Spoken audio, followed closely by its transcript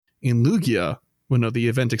in Lugia will know the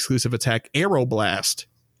event exclusive attack Aeroblast.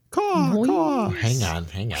 Caw, caw. Hang on.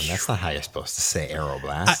 That's not how you're supposed to say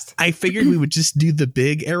Aeroblast. I figured we would just do the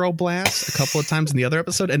big Aeroblast a couple of times in the other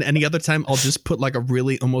episode, and any other time I'll just put like a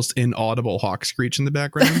really almost inaudible hawk screech in the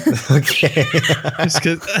background. Okay. Just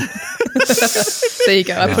 'cause There you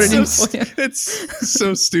go. I put it in for you. it's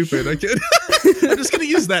so stupid. I'm just going to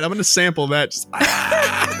use that. I'm going to sample that. Just,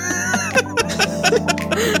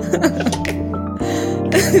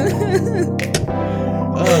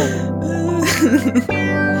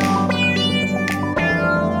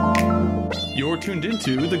 You're tuned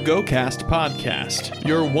into the GoCast podcast,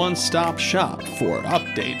 your one-stop shop for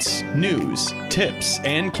updates, news, tips,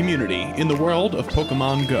 and community in the world of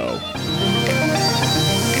Pokemon Go.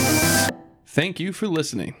 Thank you for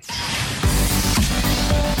listening.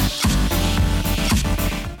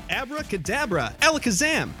 Abracadabra,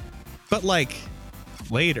 Alakazam, but like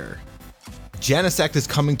later. Genesect is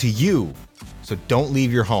coming to you, so don't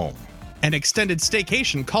leave your home. An extended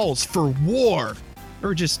staycation calls for war,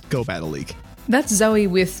 or just go Battle League. That's Zoe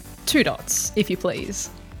with 2 dots, if you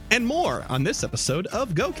please. And more on this episode of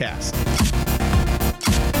GoCast.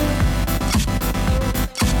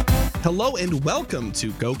 Hello and welcome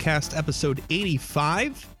to GoCast episode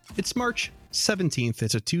 85. It's March 17th.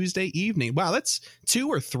 It's a Tuesday evening. Wow, that's 2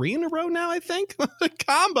 or 3 in a row now, I think.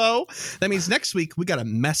 Combo. That means next week we got to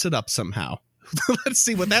mess it up somehow. Let's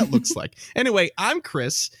see what that looks like. Anyway, I'm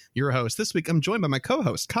Chris, your host. This week I'm joined by my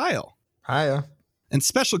co-host, Kyle. Hiya. And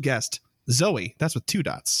special guest, Zoe. That's with 2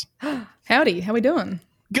 dots. Howdy, how we doing?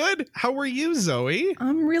 Good. How are you, Zoe?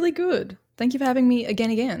 I'm really good. Thank you for having me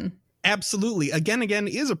again. Absolutely. Again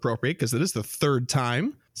is appropriate because it is the 3rd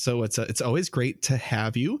time. So it's always great to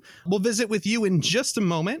have you. We'll visit with you in just a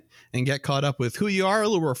moment and get caught up with who you are, a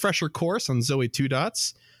little refresher course on Zoe 2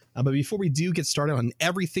 dots. But before we do get started on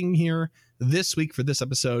everything here this week for this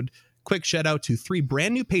episode, quick shout out to 3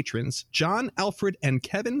 brand new patrons, John, Alfred, and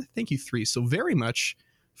Kevin. Thank you 3 so very much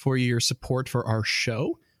for your support for our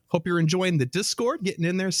show. Hope you're enjoying the Discord, getting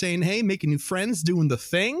in there saying, hey, making new friends, doing the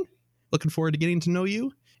thing. Looking forward to getting to know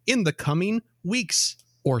you in the coming weeks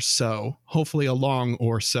or so. Hopefully a long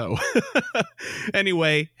or so.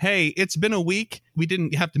 Anyway, hey, it's been a week. We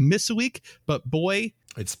didn't have to miss a week, but boy,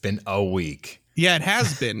 It's been a week. yeah, it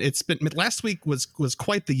has been. It's been last week was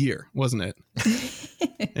quite the year, wasn't it?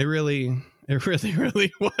 It really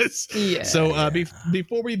was. Yeah. So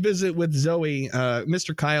before we visit with Zoe,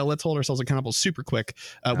 Mr. Kyle, let's hold ourselves accountable super quick.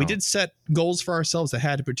 We did set goals for ourselves that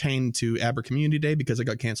had to pertain to Aber Community Day because it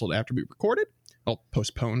got canceled after we recorded. Well,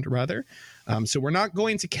 postponed rather. So we're not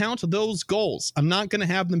going to count those goals. I'm not going to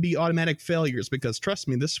have them be automatic failures because trust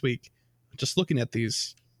me, this week, just looking at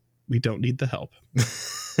these, we don't need the help.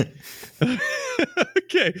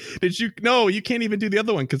 Okay. No, you can't even do the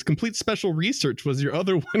other one because complete special research was your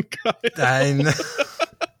other one, Kyle. I know.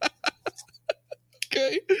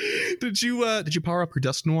 Okay. Did you power up her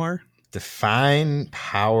Dusknoir? Define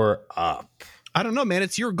power up. I don't know, man.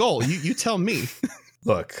 It's your goal. You tell me.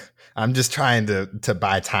 Look, I'm just trying to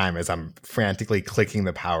buy time as I'm frantically clicking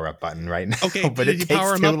the power up button right now. Okay, but did it you takes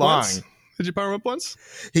power him too up long. once? Did you power him up once?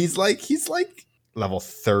 He's like level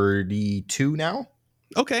 32 now.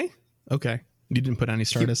 Okay. You didn't put any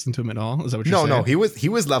Stardust into him at all? Is that what you're saying? No, he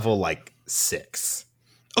was level like 6.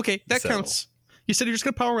 Okay, that counts. You said you're just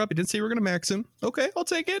going to power up. You didn't say you were going to max him. Okay, I'll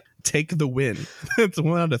take it. Take the win. It's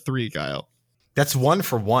 1 out of 3, Kyle. That's 1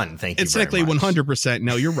 for 1. Thank you. It's very technically much. 100%.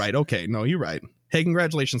 No, you're right. Okay, no, you're right. Hey,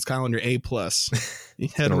 congratulations, Kyle, on your A+. You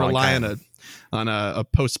had to rely on a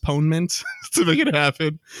postponement to make it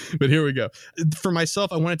happen. But here we go. For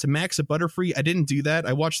myself, I wanted to max a Butterfree. I didn't do that.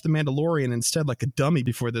 I watched The Mandalorian instead like a dummy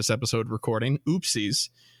before this episode recording. Oopsies.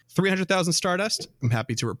 300,000 Stardust. I'm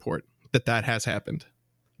happy to report that has happened.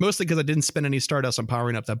 Mostly because I didn't spend any Stardust on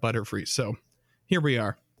powering up that Butterfree. So here we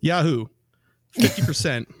are. Yahoo.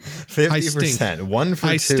 50%. 50%. 1 for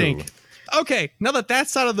 2. I stink. Okay, now that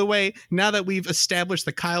that's out of the way, now that we've established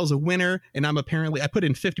that Kyle's a winner, and I put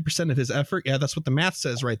in 50% of his effort. Yeah, that's what the math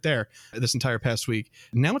says right there this entire past week.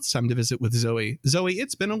 Now it's time to visit with Zoe. Zoe,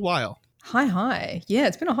 it's been a while. Hi. Yeah,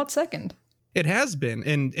 it's been a hot second. It has been.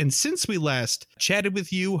 And since we last chatted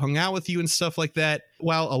with you, hung out with you and stuff like that,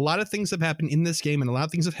 while a lot of things have happened in this game and a lot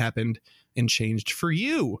of things have happened and changed for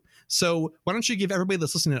you. So why don't you give everybody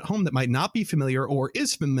that's listening at home that might not be familiar or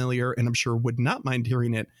is familiar, and I'm sure would not mind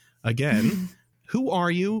hearing it again. Who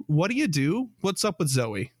are you? What do you do? What's up with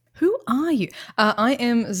Zoe? Who are you? I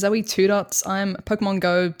am Zoe 2 dots. I'm Pokemon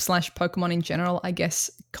Go / Pokemon in general, I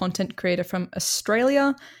guess, content creator from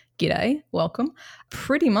Australia. G'day, welcome.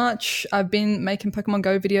 Pretty much, I've been making Pokemon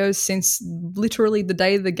Go videos since literally the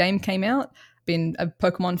day the game came out. Been a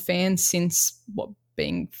Pokemon fan since,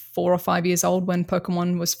 being 4 or 5 years old when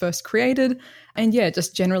Pokemon was first created. And yeah,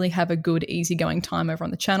 just generally have a good, easygoing time over on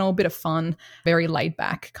the channel. A bit of fun, very laid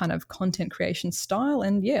back kind of content creation style.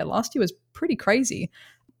 And yeah, last year was pretty crazy.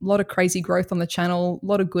 A lot of crazy growth on the channel, a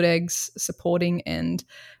lot of good eggs supporting, and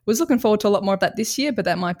was looking forward to a lot more of that this year, but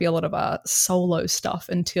that might be a lot of our solo stuff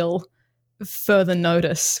until further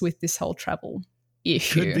notice with this whole travel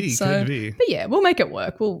issue. Could be. But yeah, we'll make it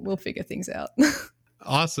work. We'll figure things out.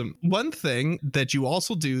 Awesome. One thing that you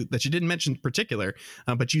also do that you didn't mention in particular,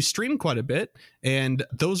 but you stream quite a bit, and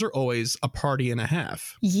those are always a party and a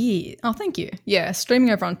half. Yeah. Oh, thank you. Yeah, streaming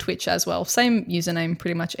over on Twitch as well. Same username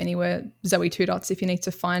pretty much anywhere. Zoe2dots if you need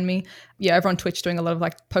to find me. Yeah, over on Twitch doing a lot of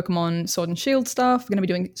like Pokemon Sword and Shield stuff. We're going to be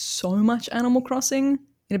doing so much Animal Crossing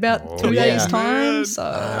in about 2 days' time. Man. So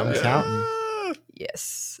I'm counting.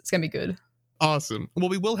 yes, it's going to be good. Awesome. Well,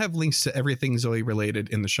 we will have links to everything Zoe related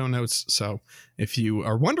in the show notes. So if you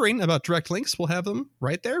are wondering about direct links, we'll have them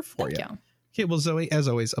right there for you. Thank you. Okay. Well, Zoe, as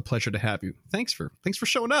always, a pleasure to have you. Thanks for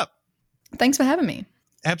showing up. Thanks for having me.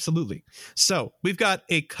 Absolutely. So we've got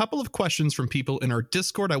a couple of questions from people in our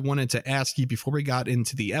Discord I wanted to ask you before we got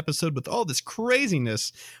into the episode with all this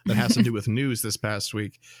craziness that has to do with news this past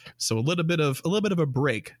week. So a little bit of a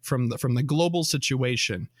break from the global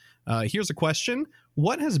situation. Here's a question.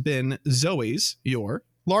 What has been your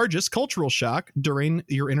largest cultural shock during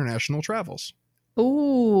your international travels?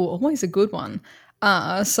 Ooh, always a good one.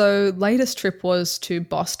 So latest trip was to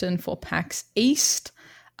Boston for PAX East.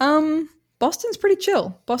 Boston's pretty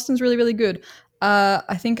chill. Boston's really, really good.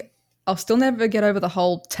 I think I'll still never get over the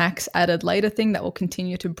whole tax added later thing that will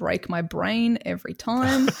continue to break my brain every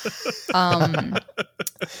time.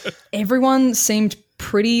 Everyone seemed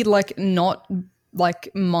pretty not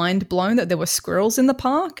mind blown that there were squirrels in the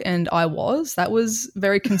park, and that was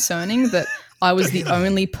very concerning that I was the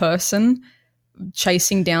only person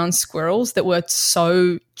chasing down squirrels that were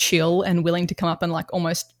so chill and willing to come up and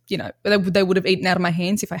almost, they would have eaten out of my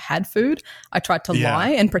hands if I had food. I tried to lie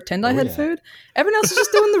and pretend I had food. Everyone else is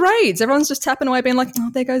just doing the raids. Everyone's just tapping away being like, oh,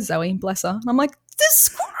 there goes Zoe, bless her. And I'm like, there's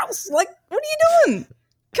squirrels. What are you doing?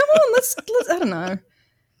 Come on, let's I don't know.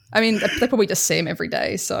 I mean, they probably just see them every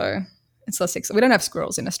day, so it's less exciting. We don't have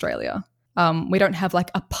squirrels in Australia. We don't have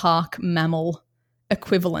a park mammal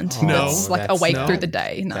equivalent that's awake through the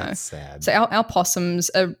day. No. That's sad. So our possums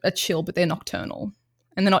are chill, but they're nocturnal.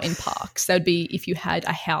 And they're not in parks. That would be if you had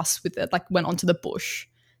a house with it, went onto the bush,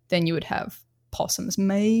 then you would have possums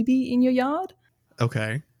maybe in your yard.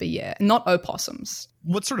 Okay. But yeah, not opossums.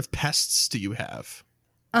 What sort of pests do you have?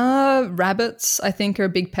 Rabbits, I think, are a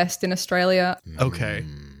big pest in Australia. Okay.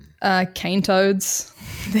 Cane toads,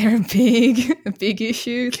 they're a big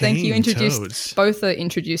issue. Thank you. Toads. Both are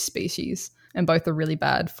introduced species, and both are really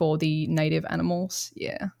bad for the native animals.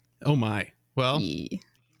 Yeah. Oh my. Well. Yeah.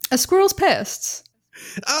 Are squirrels pests?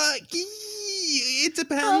 It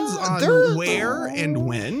depends on where and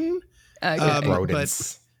when. Okay.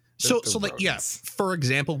 Rodents. So for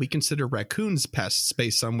example, we consider raccoons pests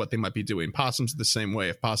based on what they might be doing. Possums are the same way.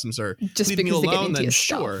 If possums are just leaving you because they get alone, into then your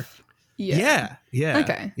sure. stuff. Yeah.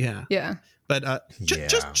 Okay. Yeah. But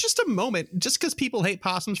just a moment, just because people hate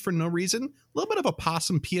possums for no reason, a little bit of a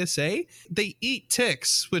possum PSA. They eat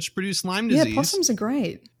ticks, which produce Lyme disease. Yeah, possums are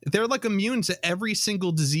great. They're immune to every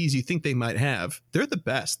single disease you think they might have. They're the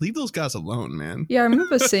best. Leave those guys alone, man. Yeah, I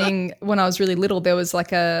remember seeing when I was really little, there was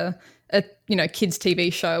a kids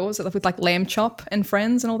TV show. What was it with Lamb Chop and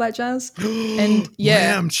Friends and all that jazz? And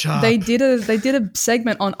yeah, Lamb Chop. They did a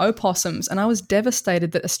segment on opossums, and I was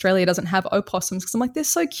devastated that Australia doesn't have opossums because I'm they're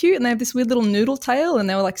so cute and they have this weird little noodle tail, and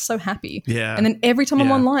they were so happy. Yeah. And then every time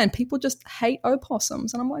I'm online, people just hate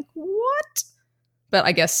opossums, and I'm like, what? But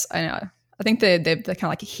I guess I know. I think they're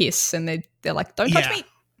kind of hiss, and they're don't touch me.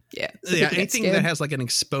 Yeah. So anything that has an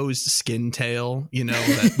exposed skin tail,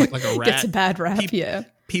 that, like a rat. Gets a bad rap.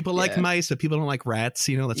 People like mice, but people don't like rats.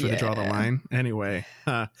 That's where they draw the line. Anyway,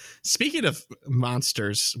 speaking of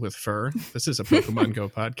monsters with fur, this is a Pokemon Go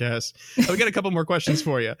podcast. We got a couple more questions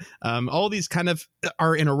for you. All these kind of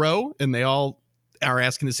are in a row, and they all are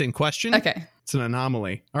asking the same question. Okay. It's an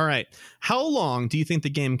anomaly. All right. How long do you think the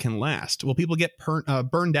game can last? Will people get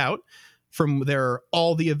burned out from their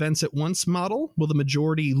all the events at once model? Will the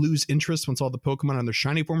majority lose interest once all the Pokemon on their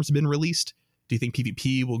shiny forms have been released? Do you think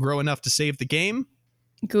PvP will grow enough to save the game?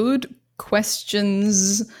 Good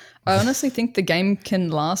questions. I honestly think the game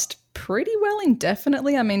can last pretty well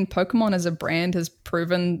indefinitely. I mean, Pokemon as a brand has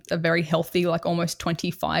proven a very healthy, almost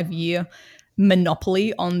 25-year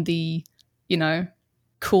monopoly on the,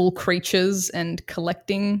 cool creatures and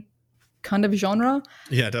collecting kind of genre.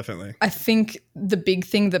 Yeah, definitely. I think the big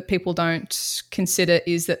thing that people don't consider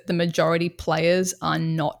is that the majority players are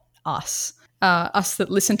not us. Us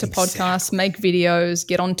that listen to podcasts, make videos,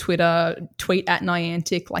 get on Twitter, tweet at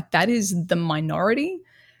Niantic, like that is the minority.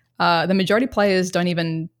 The majority players don't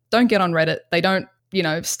get on Reddit. They don't,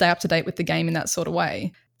 stay up to date with the game in that sort of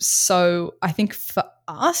way. So I think for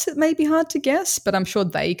us, it may be hard to guess, but I'm sure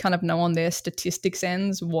they kind of know on their statistics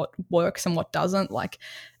ends what works and what doesn't. Like,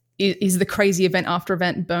 is the crazy event after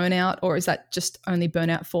event burnout, or is that just only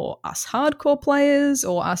burnout for us hardcore players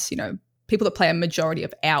or us, people that play a majority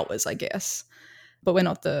of hours, I guess, but we're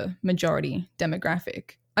not the majority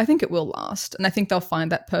demographic. I think it will last. And I think they'll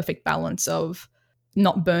find that perfect balance of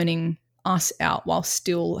not burning us out while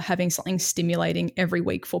still having something stimulating every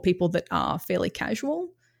week for people that are fairly casual.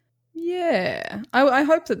 Yeah. I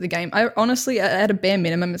hope that the game, honestly, at a bare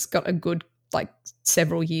minimum, it's got a good,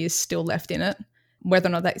 several years still left in it. Whether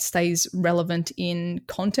or not that stays relevant in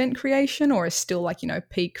content creation or is still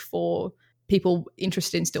peak for people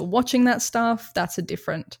interested in still watching that stuff, that's a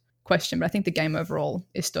different question. But I think the game overall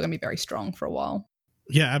is still going to be very strong for a while.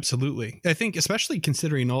 Yeah, absolutely. I think especially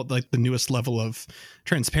considering all the newest level of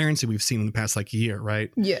transparency we've seen in the past year,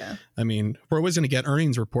 right? Yeah. I mean, we're always going to get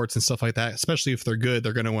earnings reports and stuff like that, especially if they're good.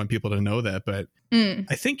 They're going to want people to know that. But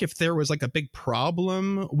I think if there was a big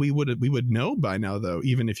problem, we would know by now, though,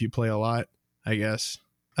 even if you play a lot, I guess.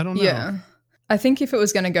 I don't know. Yeah. I think if it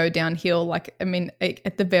was going to go downhill, at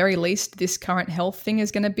the very least, this current health thing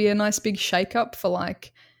is going to be a nice big shakeup for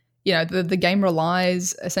the game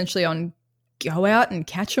relies essentially on go out and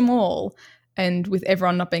catch them all. And with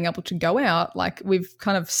everyone not being able to go out, we've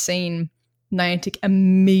kind of seen Niantic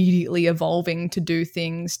immediately evolving to do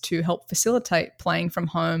things to help facilitate playing from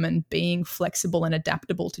home and being flexible and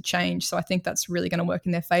adaptable to change. So I think that's really going to work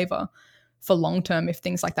in their favor for long term if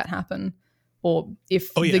things like that happen. Or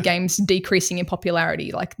if the game's decreasing in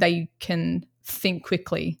popularity, they can think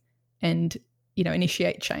quickly and,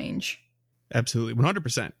 initiate change. Absolutely,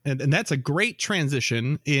 100%. And that's a great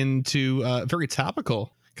transition into a very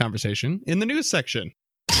topical conversation in the news section.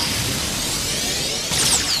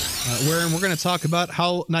 Where we're going to talk about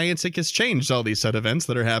how Niantic has changed all these set events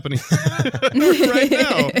that are happening right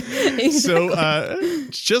now. Exactly. So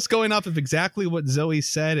just going off of exactly what Zoe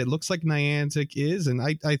said, it looks like Niantic is, and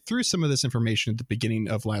I threw some of this information at the beginning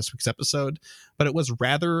of last week's episode, but it was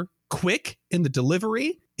rather quick in the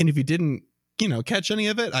delivery. And if you didn't, catch any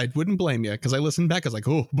of it, I wouldn't blame you, because I listened back. I was like,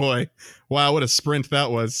 oh boy, wow, what a sprint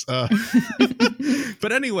that was.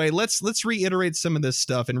 But anyway, let's reiterate some of this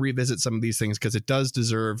stuff and revisit some of these things, because it does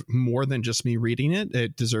deserve more than just me reading it.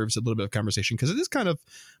 It deserves a little bit of conversation, because it is kind of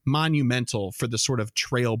monumental for the sort of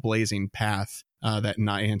trailblazing path that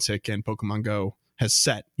Niantic and Pokemon Go has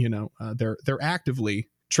set. They're actively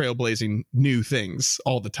trailblazing new things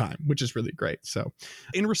all the time, which is really great. So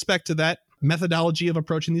in respect to that methodology of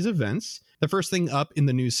approaching these events, the first thing up in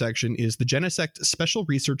the news section is the Genesect Special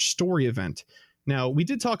Research Story event. Now, we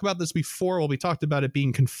did talk about this before. Well, we talked about it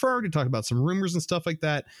being confirmed. We talked about some rumors and stuff like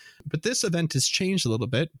that. But this event has changed a little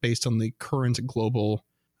bit based on the current global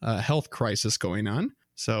health crisis going on.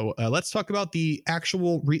 So let's talk about the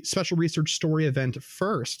actual Special Research Story event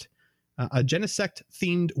first. A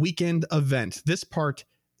Genesect-themed weekend event. This part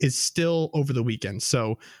is still over the weekend.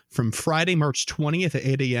 So from Friday, March 20th at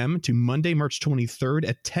 8 a.m. to Monday, March 23rd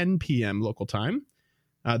at 10 p.m. local time.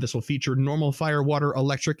 This will feature normal, fire, water,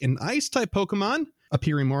 electric, and ice type Pokemon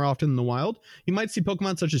appearing more often in the wild. You might see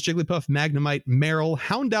Pokemon such as Jigglypuff, Magnemite, Marill,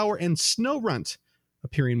 Houndour, and Snorunt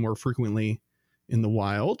appearing more frequently in the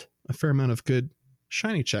wild. A fair amount of good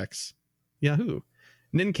shiny checks. Yahoo!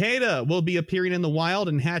 Nincada will be appearing in the wild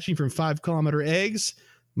and hatching from 5-kilometer eggs,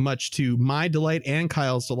 much to my delight and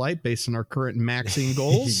Kyle's delight based on our current maxing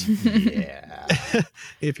goals. Yeah.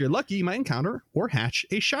 If you're lucky, you might encounter or hatch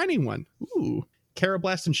a shiny one. Ooh.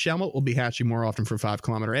 Carablast and Shelmet will be hatching more often from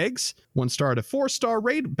 5-kilometer eggs. 1-star to 4-star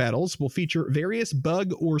raid battles will feature various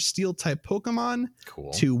bug or steel type Pokemon.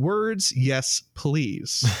 Cool. 2 words, yes,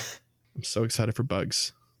 please. I'm so excited for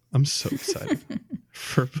bugs. I'm so excited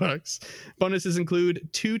for bugs. Bonuses include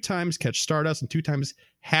 2 times catch Stardust and 2 times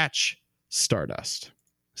hatch Stardust.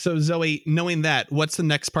 So Zoe, knowing that, what's the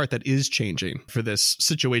next part that is changing for this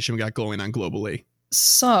situation we got going on globally?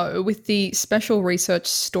 So with the special research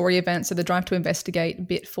story event, so the Drive to Investigate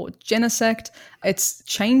bit for Genesect, it's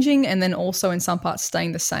changing and then also in some parts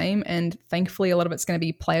staying the same. And thankfully, a lot of it's going to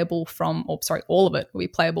be playable all of it will be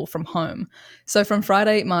playable from home. So from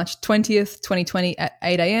Friday, March 20th, 2020 at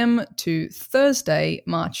 8 a.m. to Thursday,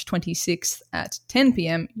 March 26th at 10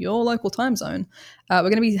 p.m., your local time zone, we're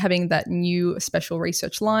going to be having that new special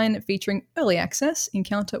research line featuring early access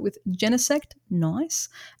encounter with Genesect. Nice.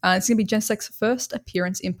 It's going to be Genesect's first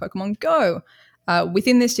appearance in Pokemon Go.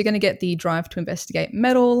 Within this, you're going to get the Drive to Investigate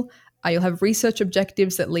medal, You'll have research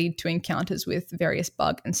objectives that lead to encounters with various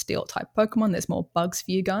bug and steel type Pokemon. There's more bugs for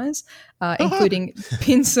you guys, including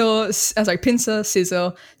Pinsir,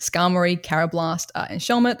 Scizor, Skarmory, Carablast, and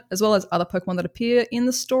Shelmet, as well as other Pokemon that appear in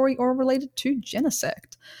the story or are related to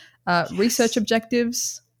Genesect. Research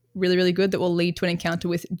objectives, really, really good, that will lead to an encounter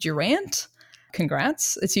with Durant.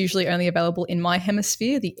 Congrats. It's usually only available in my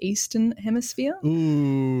hemisphere, the Eastern Hemisphere.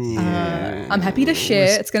 Ooh. I'm happy to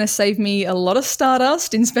share. It's going to save me a lot of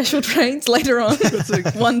Stardust in special trades later on.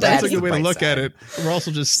 One day. That's a good way to look at it. We're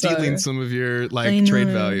also just stealing some of your trade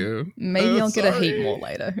value. Maybe I'll get a heap more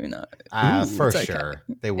later. Who knows? For sure.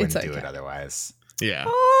 They wouldn't do it otherwise. Yeah.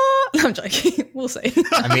 I'm joking. We'll see.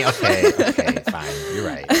 I mean, okay, fine. You're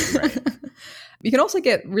right. You can also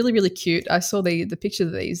get really, really cute. I saw the picture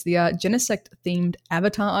of these, the Genesect themed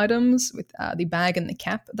avatar items with the bag and the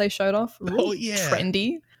cap they showed off. Really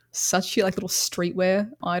trendy. Such cute, like little streetwear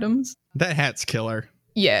items. That hat's killer.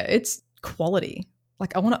 Yeah, it's quality.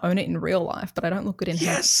 Like I want to own it in real life, but I don't look good in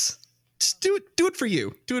hats. Just do it for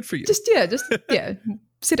you. Do it for you. Just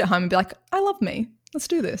sit at home and be like, I love me. Let's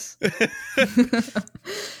do this.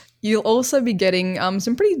 You'll also be getting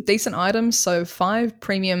some pretty decent items. So 5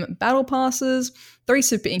 premium battle passes, 3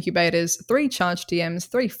 super incubators, 3 charge TMs,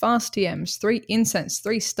 3 fast TMs, 3 incense,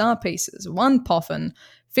 3 star pieces, 1 poffin,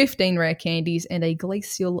 15 rare candies, and a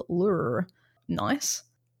glacial lure. Nice.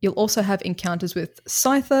 You'll also have encounters with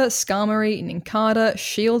Scyther, Skarmory, Nincada,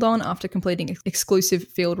 Shieldon after completing exclusive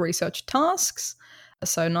field research tasks.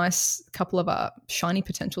 So nice couple of shiny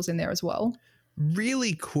potentials in there as well.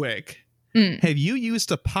 Really quick. Have you used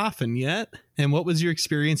a Poffin yet? And what was your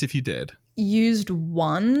experience if you did? Used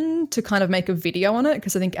one to kind of make a video on it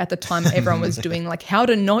because I think at the time everyone was doing like how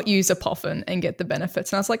to not use a Poffin and get the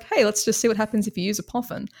benefits. And I was like, hey, let's just see what happens if you use a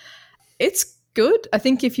Poffin. It's good. I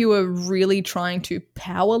think if you were really trying to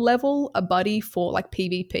power level a buddy for like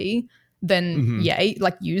PvP, then yay,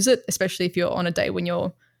 like use it, especially if you're on a day when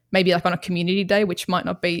you're maybe like on a community day, which might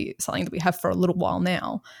not be something that we have for a little while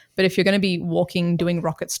now. But if you're going to be walking, doing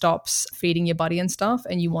rocket stops, feeding your buddy and stuff,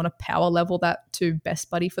 and you want to power level that to best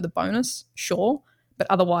buddy for the bonus, sure. But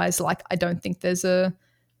otherwise, like, I don't think there's a,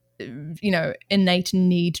 innate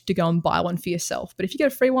need to go and buy one for yourself. But if you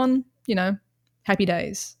get a free one, happy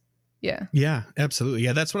days. Yeah. Yeah, absolutely.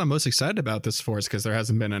 Yeah, that's what I'm most excited about this for, is because there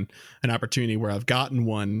hasn't been an opportunity where I've gotten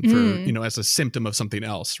one for, as a symptom of something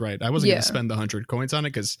else, right? I wasn't going to spend the 100 coins on it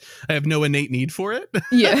because I have no innate need for it.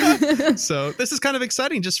 Yeah. So this is kind of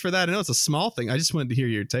exciting just for that. I know it's a small thing. I just wanted to hear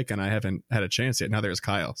your take, and I haven't had a chance yet. Now there's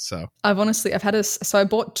Kyle. So I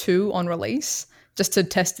bought 2 on release just to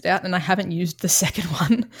test it out, and I haven't used the second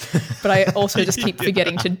one, but I also just keep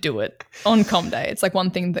forgetting to do it on Com Day. It's like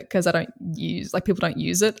one thing that, because I don't use, like people don't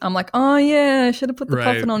use it, I'm like, oh yeah, I should have put the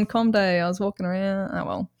Poffin on Com Day. I was walking around. Oh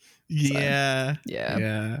well. Yeah.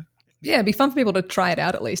 So, yeah, it'd be fun for people to try it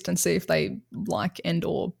out at least and see if they like and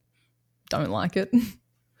or don't like it.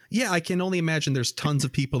 Yeah, I can only imagine there's tons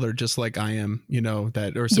of people that are just like I am,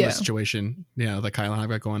 that or similar situation, that Kyle and I've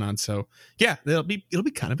got going on. So yeah, it'll be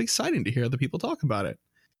kind of exciting to hear other people talk about it.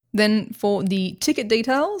 Then for the ticket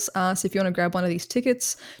details, so if you want to grab one of these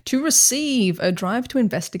tickets to receive a Drive to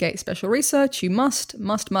Investigate special research, you must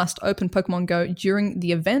open Pokemon Go during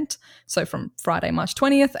the event. So from Friday, March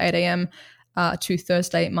 20th, 8 a.m. To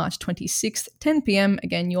Thursday, March 26th, 10 p.m.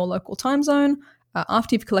 Again, your local time zone.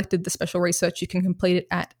 After you've collected the special research, you can complete it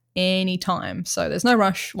at any time. So there's no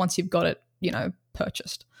rush once you've got it,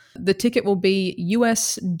 purchased. The ticket will be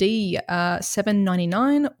USD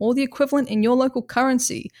 $7.99 or the equivalent in your local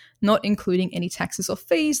currency, not including any taxes or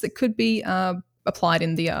fees that could be applied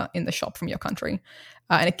in the shop from your country.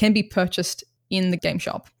 And it can be purchased in the game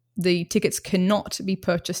shop. The tickets cannot be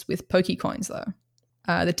purchased with Pokecoins though.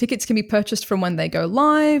 The tickets can be purchased from when they go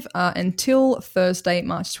live until Thursday,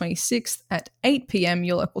 March 26th at 8 p.m.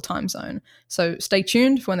 your local time zone. So stay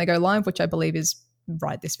tuned for when they go live, which I believe is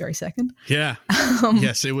right this very second. Yeah.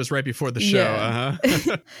 Yes, it was right before the show. Yeah.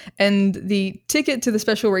 Uh-huh. And the ticket to the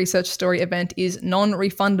special research story event is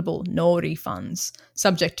non-refundable, no refunds,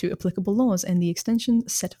 subject to applicable laws and the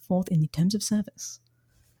extensions set forth in the terms of service.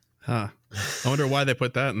 Huh. I wonder why they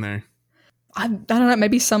put that in there. I don't know,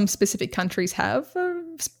 maybe some specific countries have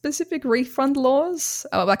specific refund laws.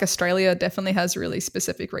 Like Australia definitely has really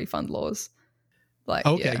specific refund laws. Like,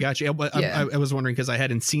 okay, gotcha. I was wondering because I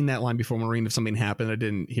hadn't seen that line before, Maureen, if something happened I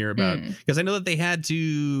didn't hear about. Because I know that they had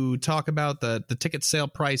to talk about the ticket sale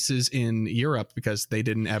prices in Europe because they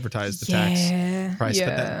didn't advertise the tax price.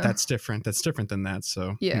 But that's different. That's different than that.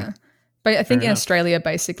 So yeah. But I think in Australia,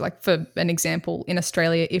 like for an example, in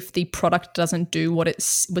Australia, if the product doesn't do what it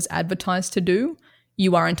was advertised to do,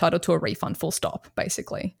 you are entitled to a refund, full stop,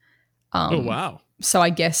 basically. Oh, wow. So I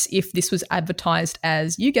guess if this was advertised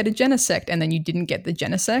as you get a Genesect and then you didn't get the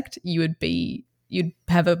Genesect, you'd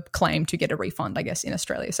have a claim to get a refund, I guess, in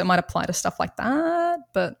Australia. So it might apply to stuff like that.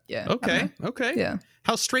 But yeah. Okay. Yeah.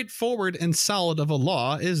 How straightforward and solid of a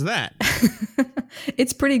law is that?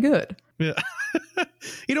 It's pretty good. Yeah.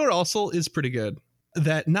 You know what also is pretty good?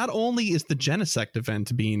 That not only is the Genesect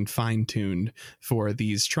event being fine-tuned for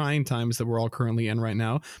these trying times that we're all currently in right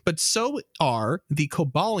now, but so are the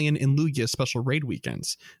Cobalion and Lugia special raid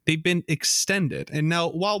weekends. They've been extended. And now,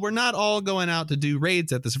 while we're not all going out to do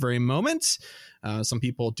raids at this very moment, some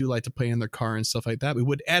people do like to play in their car and stuff like that. We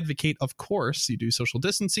would advocate, of course, you do social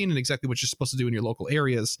distancing and exactly what you're supposed to do in your local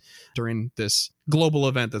areas during this global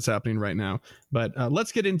event that's happening right now. But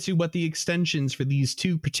let's get into what the extensions for these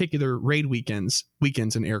two particular raid weekends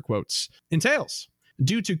in air quotes, entails.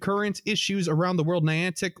 Due to current issues around the world,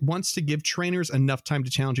 Niantic wants to give trainers enough time to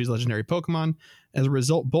challenge these legendary Pokemon. As a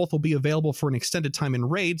result, both will be available for an extended time in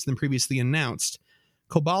raids than previously announced.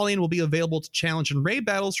 Cobalion will be available to challenge in raid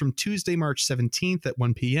battles from Tuesday, March 17th at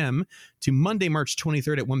 1 p.m. to Monday, March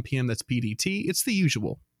 23rd at 1 p.m. That's PDT. It's the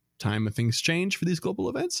usual time when things change for these global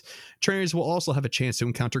events. Trainers will also have a chance to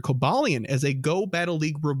encounter Cobalion as a Go Battle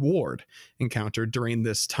League reward encounter during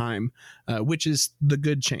this time, which is the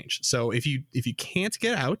good change. So if you can't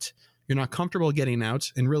get out, you're not comfortable getting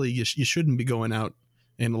out, and really you shouldn't be going out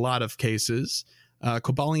in a lot of cases,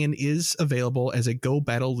 Cobalion is available as a Go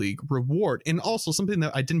Battle League reward. And also something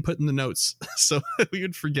that I didn't put in the notes, so we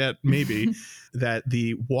would forget maybe, that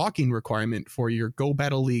the walking requirement for your Go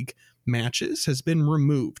Battle League matches has been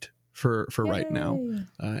removed for right now.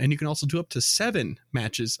 And you can also do up to 7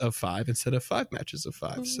 matches of 5 instead of 5 matches of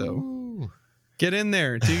 5. So get in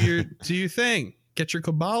there, do your thing, get your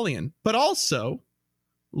Cobalion. But also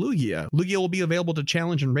Lugia will be available to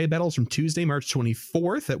challenge in raid battles from Tuesday, March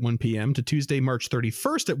 24th at 1 p.m. to Tuesday, March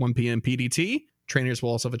 31st at 1 p.m. PDT. Trainers will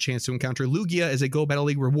also have a chance to encounter Lugia as a Go Battle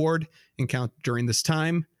League reward encounter during this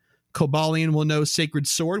time. Cobalion will know Sacred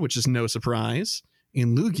Sword, which is no surprise.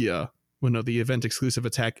 In Lugia will know the event exclusive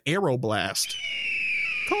attack Aeroblast.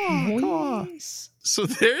 Caw. So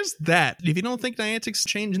there's that. If you don't think Niantic's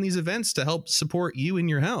changing these events to help support you in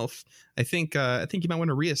your health, I think you might want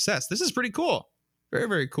to reassess. This is pretty cool. Very,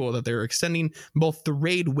 very cool that they're extending both the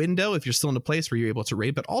raid window, if you're still in a place where you're able to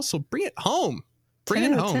raid, but also bring it home. Bring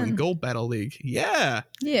it home in Go Battle League. Yeah.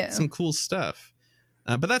 Some cool stuff.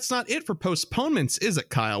 But that's not it for postponements, is it,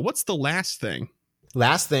 Kyle? What's the last thing?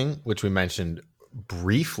 Last thing, which we mentioned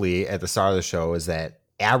briefly at the start of the show, is that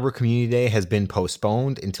Abra Community Day has been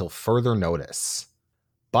postponed until further notice.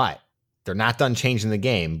 But they're not done changing the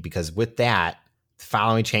game, because with that, the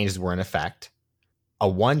following changes were in effect. A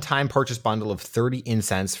one-time purchase bundle of 30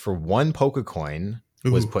 incense for 1 Pokecoin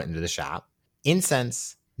was put into the shop.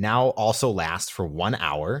 Incense now also lasts for 1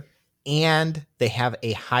 hour, and they have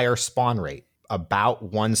a higher spawn rate, about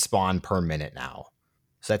 1 spawn per minute now.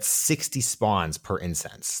 So that's 60 spawns per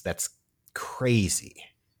incense. That's crazy.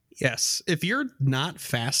 Yes. If you're not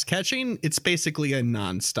fast catching, it's basically a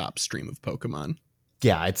non-stop stream of Pokemon.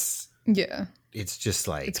 Yeah, it's just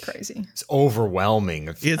like, it's crazy. It's overwhelming.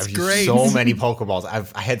 It's I've great. Used so many Pokeballs.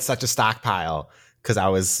 I had such a stockpile because I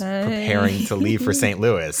was preparing to leave for St.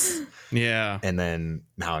 Louis. Yeah. And then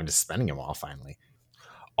now I'm just spending them all finally.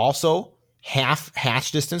 Also, half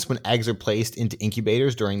hatch distance when eggs are placed into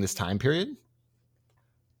incubators during this time period.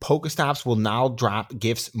 Pokestops will now drop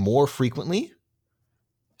gifts more frequently,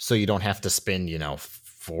 so you don't have to spend,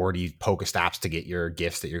 40 Pokestops to get your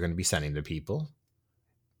gifts that you're going to be sending to people.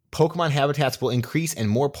 Pokemon habitats will increase and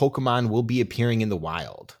more Pokemon will be appearing in the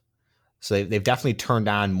wild. So they've definitely turned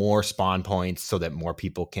on more spawn points so that more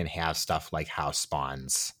people can have stuff like house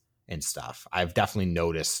spawns and stuff. I've definitely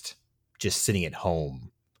noticed just sitting at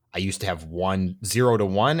home. I used to have 0 to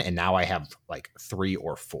 1, and now I have like 3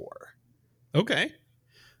 or 4. Okay.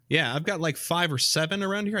 Yeah, I've got like 5 or 7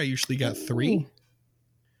 around here. I usually got 3.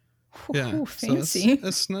 Yeah, fancy. So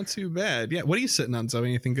that's not too bad. Yeah, what are you sitting on, Zoe?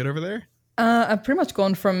 Anything good over there? I've pretty much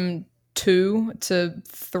gone from 2 to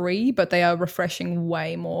 3, but they are refreshing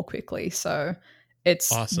way more quickly. So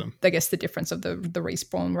it's awesome. I guess the difference of the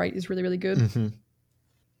respawn rate is really, really good. Mm-hmm.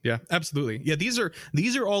 Yeah, absolutely. Yeah, these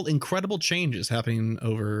are all incredible changes happening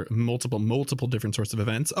over multiple different sorts of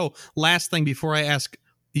events. Oh, last thing before I ask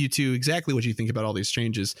you two exactly what you think about all these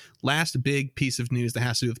changes. Last big piece of news that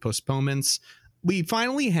has to do with postponements. We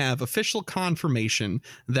finally have official confirmation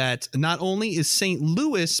that not only is St.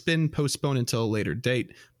 Louis been postponed until a later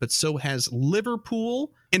date, but so has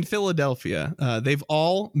Liverpool and Philadelphia. They've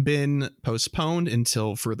all been postponed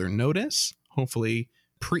until further notice. Hopefully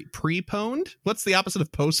preponed. What's the opposite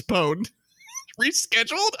of postponed?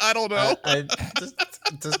 Rescheduled? I don't know.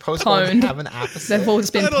 Does postponed Pwned. have an opposite? They've all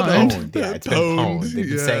just been I don't know. pwned. Pwned. Yeah, it's been Pwned, pwned. They've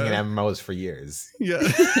been yeah. saying in MMOs for years. Yeah,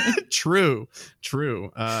 true.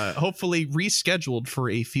 Hopefully rescheduled for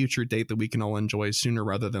a future date that we can all enjoy sooner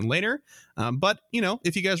rather than later. But,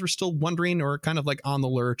 if you guys were still wondering or kind of like on the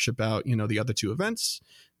lurch about, the other two events,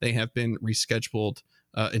 they have been rescheduled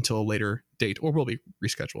until a later date, or will be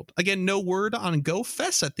rescheduled. Again, no word on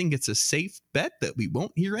GoFest. I think it's a safe bet that we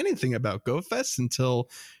won't hear anything about GoFest until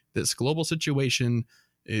this global situation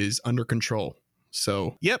is under control.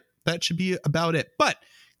 So, yep, that should be about it. But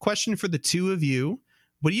question for the two of you,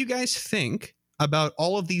 what do you guys think about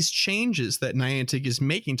all of these changes that Niantic is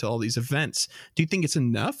making to all these events? Do you think it's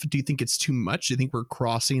enough? Do you think it's too much? Do you think we're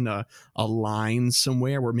crossing a line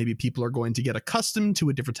somewhere where maybe people are going to get accustomed to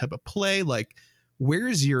a different type of play? Like,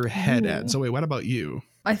 where's your head at? Zoe, what about you?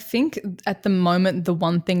 I think at the moment, the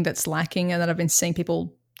one thing that's lacking and that I've been seeing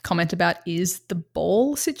people comment about is the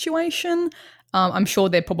ball situation. I'm sure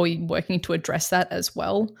they're probably working to address that as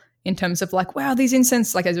well in terms of like, wow, these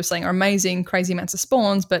incense, like as you're saying, are amazing, crazy amounts of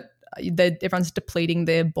spawns, but everyone's depleting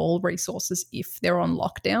their ball resources if they're on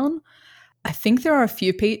lockdown. I think there are a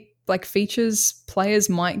few features players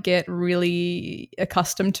might get really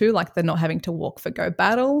accustomed to, like they're not having to walk for Go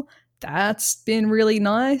Battle. That's been really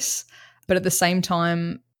nice. But at the same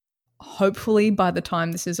time, hopefully by the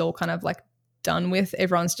time this is all kind of like done with,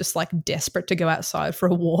 everyone's just like desperate to go outside for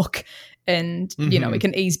a walk and, we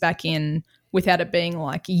can ease back in without it being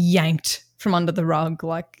like yanked from under the rug.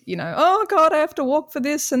 Like, oh God, I have to walk for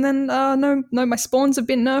this. And then, no, my spawns have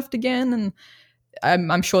been nerfed again. And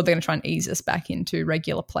I'm sure they're going to try and ease us back into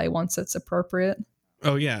regular play once it's appropriate.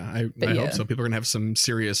 Oh, yeah. I hope so. People are going to have some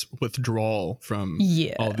serious withdrawal from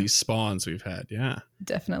all these spawns we've had. Yeah,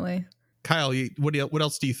 definitely. Kyle, what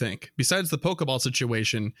else do you think? Besides the Pokeball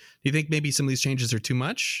situation, do you think maybe some of these changes are too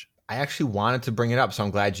much? I actually wanted to bring it up, so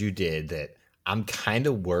I'm glad you did. That I'm kind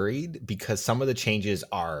of worried because some of the changes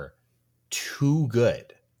are too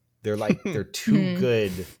good. They're like, they're too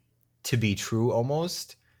good to be true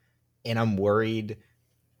almost. And I'm worried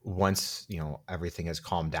once, everything has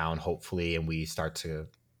calmed down, hopefully, and we start to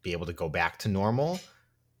be able to go back to normal,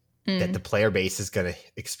 that the player base is going to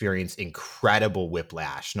experience incredible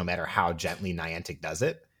whiplash, no matter how gently Niantic does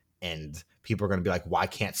it. And people are going to be like, why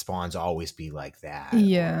can't spawns always be like that?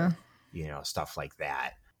 Yeah. Or, stuff like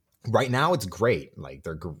that. Right now, it's great. Like,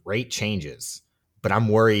 they're great changes. But I'm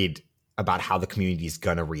worried about how the community is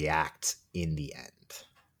going to react in the end.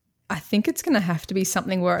 I think it's going to have to be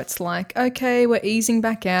something where it's like, okay, we're easing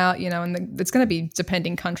back out, and it's going to be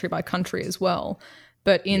depending country by country as well.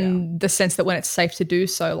 But in the sense that when it's safe to do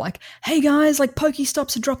so, like, hey guys, like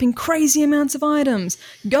Pokestops are dropping crazy amounts of items.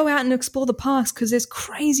 Go out and explore the parks because there's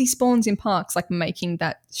crazy spawns in parks, like making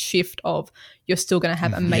that shift of you're still going to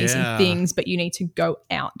have amazing things, but you need to go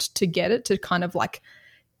out to get it, to kind of like,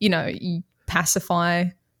 pacify,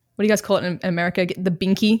 what do you guys call it in America? Get the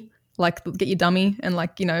binky. Like get your dummy and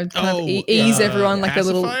like, ease everyone like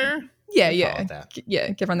pacifier? A little. Yeah.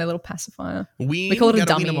 Give everyone their little pacifier. We call it a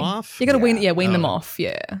dummy. Wean them off? You got to wean them off.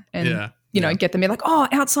 Yeah. And, get them in like, oh,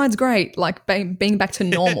 outside's great. Like being back to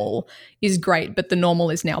normal is great, but the normal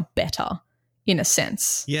is now better in a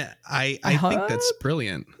sense. Yeah. I think that's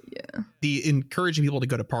brilliant. Yeah. The encouraging people to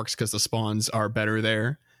go to parks because the spawns are better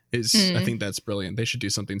there is, I think that's brilliant. They should do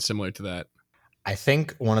something similar to that. I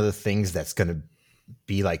think one of the things that's going to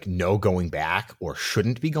be like no going back or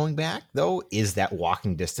shouldn't be going back though is that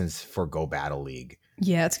walking distance for Go Battle League.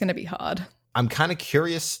 Yeah, it's going to be hard. I'm kind of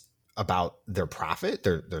curious about their profit,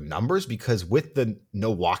 their numbers, because with the no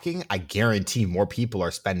walking, I guarantee more people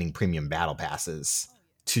are spending premium battle passes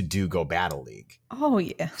to do Go Battle League. Oh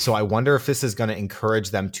yeah. So I wonder if this is going to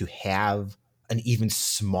encourage them to have an even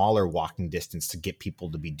smaller walking distance to get people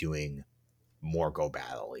to be doing more Go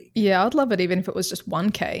Battle League. Yeah, I'd love it even if it was just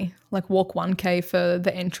 1K, like walk 1K for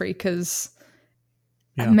the entry, because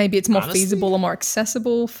maybe it's more feasible or more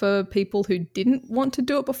accessible for people who didn't want to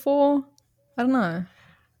do it before. I don't know.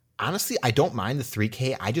 Honestly, I don't mind the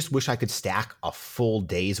 3K. I just wish I could stack a full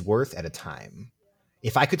day's worth at a time.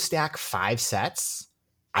 If I could stack 5 sets,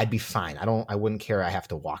 I'd be fine. I wouldn't care I have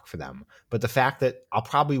to walk for them. But the fact that I'll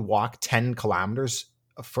probably walk 10 kilometers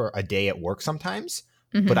for a day at work sometimes,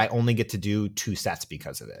 but I only get to do 2 sets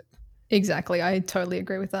because of it. Exactly. I totally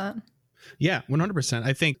agree with that. Yeah, 100%.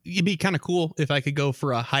 I think it'd be kind of cool if I could go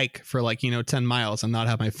for a hike for 10 miles and not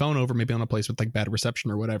have my phone over, maybe on a place with bad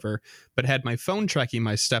reception or whatever, but had my phone tracking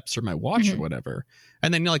my steps or my watch or whatever.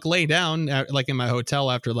 And then lay down in my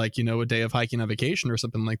hotel after a day of hiking on vacation or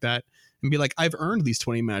something like that and be like, I've earned these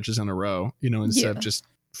 20 matches in a row, instead of just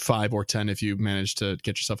 5 or 10 if you manage to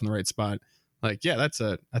get yourself in the right spot. Like, yeah, I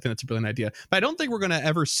think that's a brilliant idea. But I don't think we're going to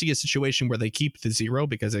ever see a situation where they keep the 0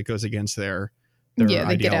 because it goes against their they get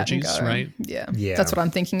out and ideologies, go. right? Yeah, that's what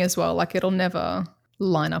I'm thinking as well. Like, it'll never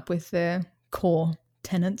line up with their core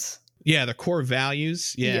tenets. Yeah, the core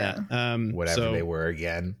values. Yeah. Whatever they were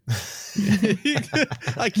again.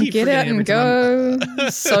 I keep get out and go.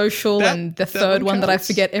 Social, and the third one that I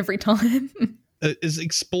forget every time. Is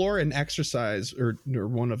explore and exercise, or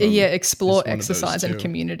one of them. Yeah, explore, exercise, and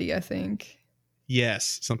community, I think.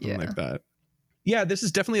 Yes, something like that. Yeah, this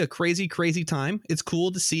is definitely a crazy, crazy time. It's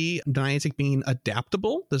cool to see Niantic being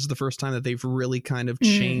adaptable. This is the first time that they've really kind of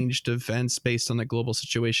changed events based on a global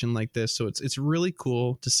situation like this. So it's really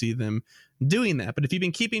cool to see them doing that. But if you've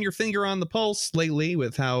been keeping your finger on the pulse lately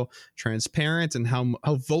with how transparent and how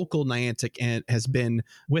vocal Niantic has been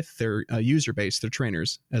with their user base, their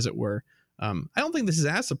trainers, as it were, I don't think this is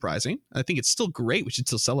as surprising. I think it's still great. We should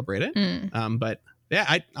still celebrate it. But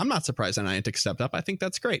yeah, I'm not surprised that Niantic stepped up. I think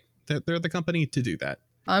that's great. They're the company to do that.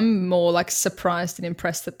 I'm more like surprised and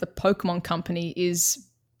impressed that the Pokemon Company is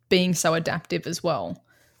being so adaptive as well.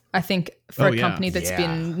 I think for a company that's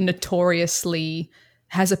been notoriously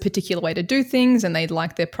has a particular way to do things and they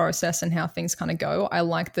like their process and how things kind of go, I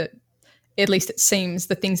like that. At least it seems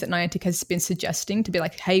the things that Niantic has been suggesting to be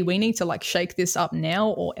like, hey, we need to like shake this up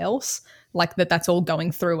now or else, like that's all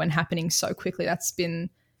going through and happening so quickly. That's been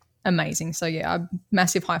amazing. So yeah, a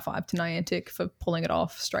massive high five to Niantic for pulling it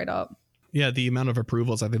off straight up. Yeah, the amount of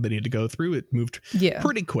approvals I think they need to go through, it moved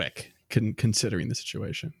pretty quick considering the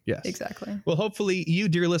situation. Yes, exactly. Well, hopefully you,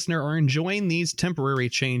 dear listener, are enjoying these temporary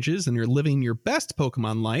changes and you're living your best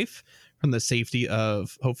Pokemon life from the safety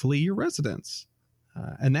of hopefully your residence.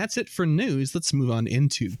 And that's it for news. Let's move on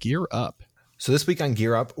into Gear Up. So this week on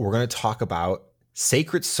Gear Up, we're going to talk about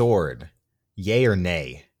Sacred Sword. Yay or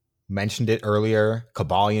nay? Mentioned it earlier.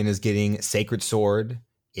 Cobalion is getting Sacred Sword.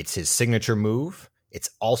 It's his signature move. It's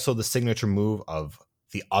also the signature move of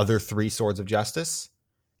the other 3 Swords of Justice.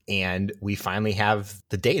 And we finally have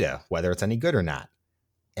the data, whether it's any good or not.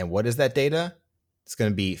 And what is that data? It's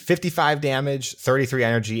going to be 55 damage, 33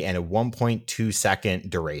 energy, and a 1.2 second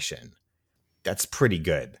duration. That's pretty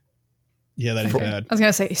good. Yeah, that ain't bad. I was going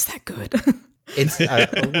to say, is that good? It's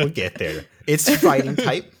we'll get there. It's fighting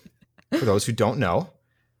type, for those who don't know.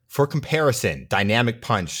 For comparison, Dynamic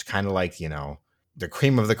Punch, kind of like, the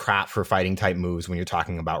cream of the crop for fighting type moves when you're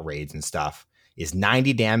talking about raids and stuff, is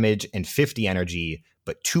 90 damage and 50 energy,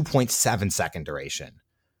 but 2.7 second duration.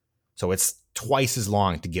 So it's twice as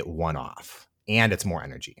long to get one off, and it's more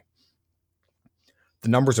energy. The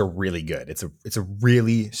numbers are really good. It's a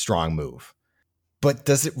really strong move. But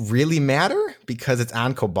does it really matter? Because it's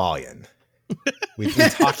on Cobalion. We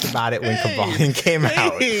talked about it when Cobalion came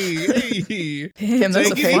out. Damn,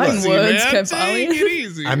 those are fine words,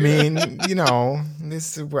 Cobalion. I mean,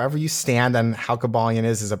 this is wherever you stand on how Cobalion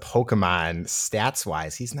is as a Pokemon,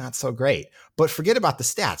 stats-wise, he's not so great. But forget about the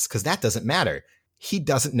stats, because that doesn't matter. He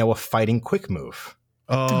doesn't know a fighting quick move.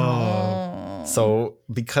 Oh. So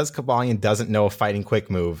because Cobalion doesn't know a fighting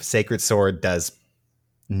quick move, Sacred Sword does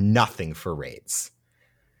nothing for raids.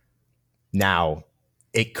 Now,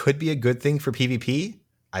 it could be a good thing for PvP.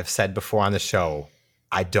 I've said before on the show,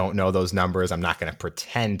 I don't know those numbers. I'm not going to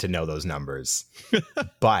pretend to know those numbers.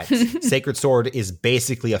 But Sacred Sword is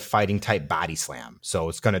basically a fighting type body slam. So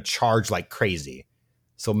it's going to charge like crazy.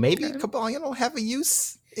 So maybe Cobalion will have a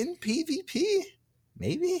use in PvP.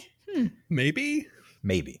 Maybe.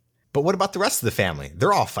 Maybe. But what about the rest of the family?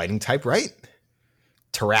 They're all fighting type, right?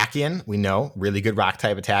 Terrakion, we know, really good rock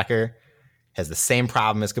type attacker, has the same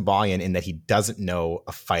problem as Cobalion in that he doesn't know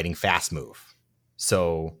a fighting fast move.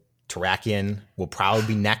 So Terrakion will probably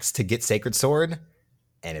be next to get Sacred Sword,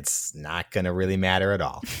 and it's not going to really matter at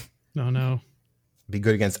all. No. Be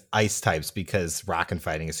good against ice types because rock and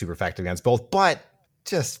fighting is super effective against both, but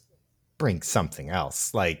just bring something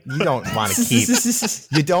else. Like, you don't want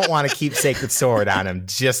to keep Sacred Sword on him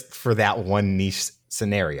just for that one niche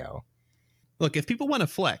scenario. Look, if people want to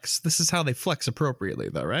flex, this is how they flex appropriately,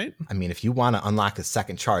 though, right? I mean, if you want to unlock a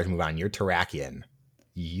second charge move on your Terrakion,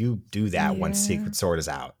 you do that once Sacred Sword is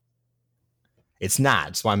out. It's not.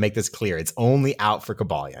 Just want to make this clear. It's only out for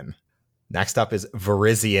Cobalion. Next up is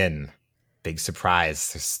Virizion. Big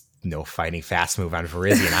surprise. There's no fighting fast move on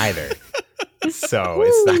Virizion either. So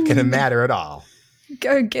it's not going to matter at all.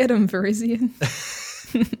 Go get him, Virizion.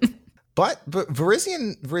 But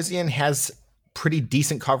Virizion has pretty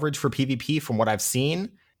decent coverage for PvP from what I've seen,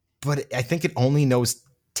 but I think it only knows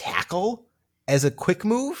Tackle as a quick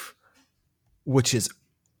move, which is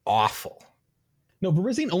awful. No,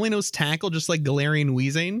 Berezine only knows tackle, just like Galarian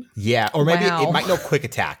Weezing. Yeah, or maybe Wow. it might know quick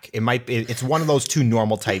attack. It's one of those two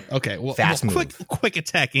normal type. Okay, well, Fast move. quick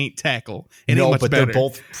attack ain't tackle. It No, ain't much but better. they're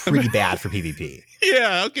both pretty bad for PvP.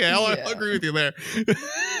 Yeah, okay, I'll Yeah. agree with you there.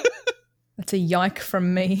 That's a yike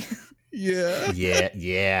from me. Yeah.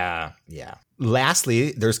 Yeah.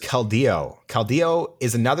 Lastly, there's Keldeo. Keldeo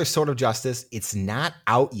is another Sword of Justice. It's not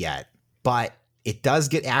out yet, but it does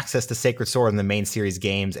get access to Sacred Sword in the main series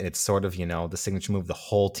games, and it's sort of, the signature move of the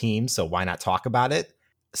whole team, so why not talk about it?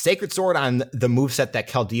 Sacred Sword on the moveset that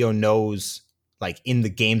Keldeo knows, like in the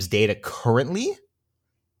game's data currently,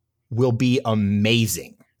 will be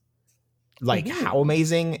amazing. Like, Ooh. how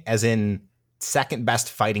amazing? As in second best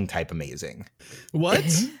fighting type amazing. What?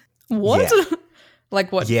 What? Yeah.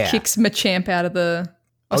 Like what? Yeah. Kicks Machamp out of the...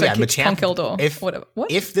 Oh, sorry, yeah, kicks Machamp- Conkeldurr. if- Whatever. What?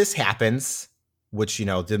 If this happens, which, the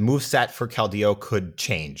moveset for Keldeo could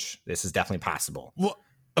change. This is definitely possible. Well,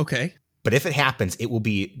 okay. But if it happens, it will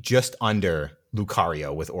be just under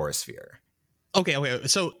Lucario with Aura Sphere. Okay.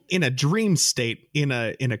 So in a dream state, in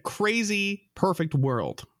a crazy perfect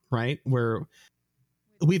world, right, where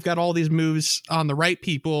we've got all these moves on the right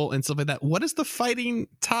people and stuff like that, what does the fighting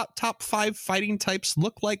top 5 fighting types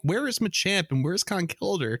look like? Where is Machamp and where's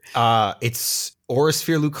Conkeldurr? It's Aura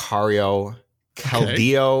Sphere Lucario,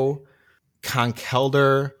 Keldeo,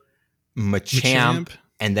 Conkeldurr, Machamp,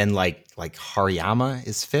 and then like Hariyama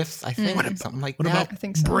is 5th, I think. Something like what that. about I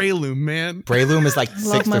think so. Breloom, man? Breloom is like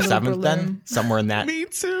Love 6th my or little 7th then, Breloom. somewhere in that. Me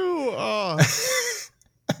too. Oh.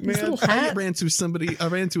 Man, little I hat. ran into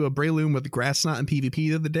a Breloom with grass knot in PvP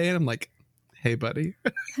the other day, and I'm like, hey, buddy.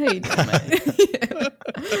 Hey, mate.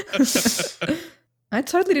 I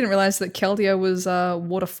totally didn't realize that Keldeo was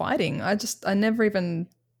water fighting. I never even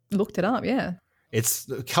looked it up. Yeah. It's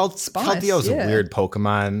Spice, Keldeo's yeah. a weird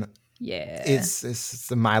Pokemon. Yeah. It's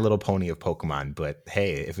the My Little Pony of Pokemon, but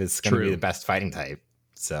hey, if it's going to be True. the best fighting type,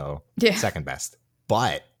 so Yeah. second best.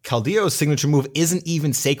 But Keldeo's signature move isn't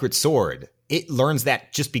even Sacred Sword. It learns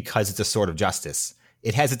that just because it's a Sword of Justice.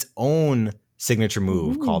 It has its own signature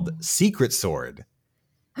move called Secret Sword.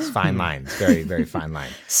 It's a fine line. It's very, very fine line.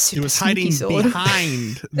 Super It was sneaky hiding sword.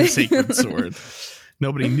 behind the sacred sword.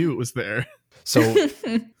 Nobody knew it was there. So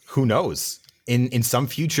who knows? In some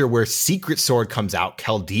future where Secret Sword comes out,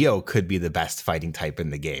 Keldeo could be the best fighting type in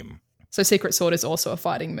the game. So Secret Sword is also a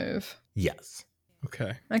fighting move. Yes.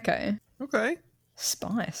 Okay. Okay.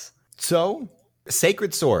 Spice. So,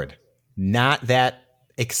 Sacred Sword, not that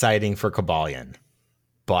exciting for Cobalion,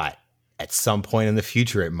 but at some point in the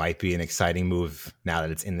future, it might be an exciting move now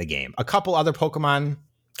that it's in the game. A couple other Pokemon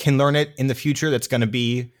can learn it in the future. That's going to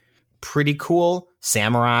be pretty cool.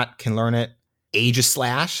 Samurott can learn it.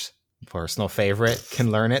 Aegislash, personal favorite,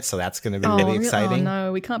 can learn it. So that's going to be really exciting. Oh,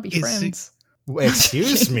 no, we can't be Is friends.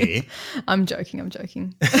 Excuse me. I'm joking. You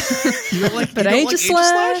don't like, But you don't like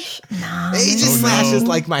Aegislash? Nah. Aegislash no. is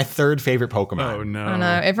like my third favorite Pokemon. Oh no. I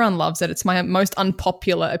know. Everyone loves it. It's my most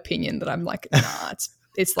unpopular opinion that I'm like, nah,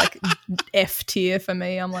 it's like F tier for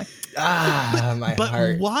me. I'm like, My But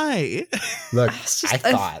heart. why? Look, it's just, I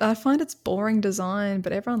thought. I find it's boring design,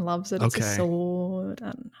 but everyone loves it. It's Okay. a sword. I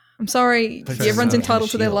don't know. I'm sorry. But Everyone's it's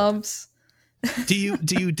entitled to their shield. loves. Do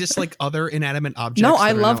you dislike other inanimate objects? No,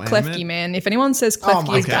 I that are love now Klefki, animate? man. If anyone says Oh Klefki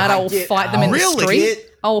my is bad, God, I will get fight them in the out. street.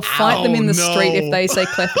 Get I will fight them in the out. street No. if they say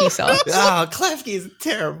Klefki sucks. Oh, Klefki is a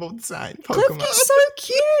terrible design Pokemon. Klefki's so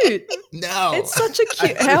cute. No. It's such a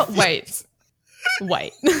cute.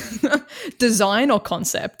 Wait. Design or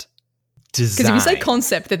concept? Because if you say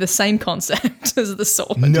concept, they're the same concept as the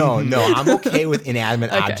sword. No, I'm okay with inanimate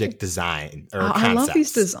Okay. object design or Oh, concepts. I love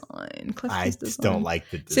his design. Klefki's I design. just don't like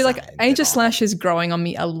the design. See, like at all. Aegislash is growing on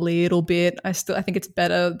me a little bit. I think it's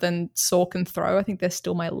better than Sork and Throw. I think they're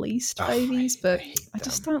still my least Oh, favies, I but hate I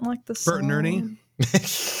just them. don't like the Bert and Ernie?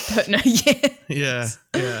 Bert and Ernie, yeah.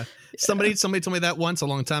 Yeah. Somebody told me that once a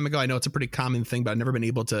long time ago. I know it's a pretty common thing, but I've never been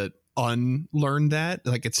able to unlearn that.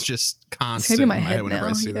 Like it's just constant in my in my head head whenever I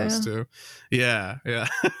now, see those two. Yeah.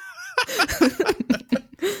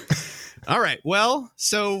 All right. Well,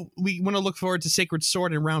 so we want to look forward to Sacred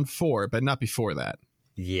Sword in round 4, but not before that.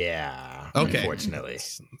 Yeah. Okay. Unfortunately.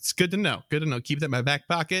 It's good to know. Good to know. Keep that in my back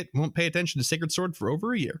pocket. Won't pay attention to Sacred Sword for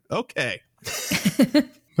over a year. Okay.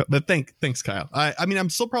 But thanks, Kyle. I mean, I'm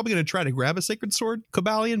still probably going to try to grab a Sacred Sword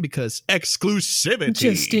Cobalion because exclusivity.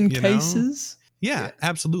 Just in you know? cases. Yeah,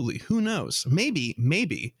 absolutely. Who knows? Maybe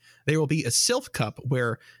there will be a Sylph Cup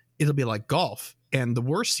where it'll be like golf, and the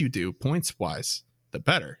worse you do points wise, the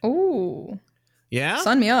better. Ooh. Yeah?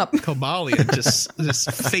 Sign me up. Cobalion,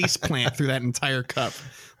 just face plant through that entire cup.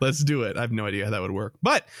 Let's do it. I have no idea how that would work.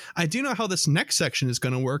 But I do know how this next section is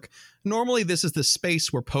going to work. Normally, this is the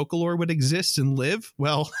space where Pokelore would exist and live.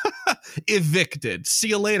 Well, evicted. See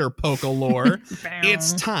you later, Pokelore.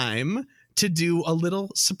 It's time to do a little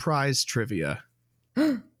surprise trivia.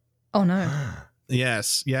 Oh, no.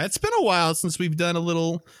 Yes. Yeah, it's been a while since we've done a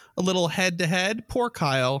little head-to-head. Poor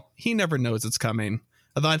Kyle. He never knows it's coming.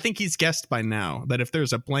 Although I think he's guessed by now that if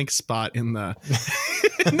there's a blank spot in the,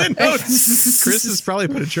 in the notes, Chris has probably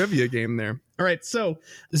put a trivia game there. All right, so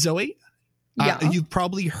Zoe, you've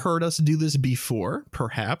probably heard us do this before,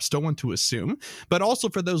 perhaps. Don't want to assume. But also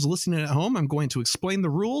for those listening at home, I'm going to explain the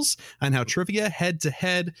rules and how trivia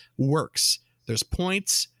head-to-head works. There's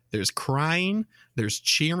points, there's crying, there's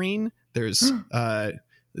cheering, there's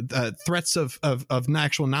threats of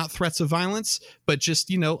actual not threats of violence, but just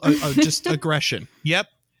just aggression. Yep,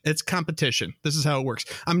 it's competition. This is how it works.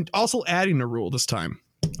 I'm also adding a rule this time.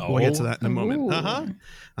 We'll get to that in a moment.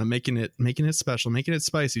 I'm making it special, making it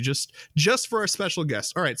spicy, just for our special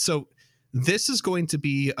guest. All right, so this is going to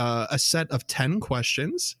be a set of 10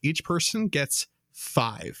 questions. Each person gets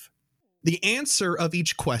 5. The answer of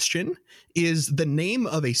each question is the name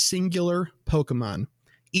of a singular Pokemon.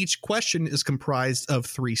 Each question is comprised of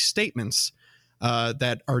 3 statements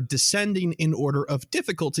that are descending in order of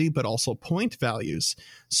difficulty, but also point values.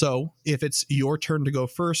 So if it's your turn to go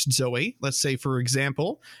first, Zoe, let's say, for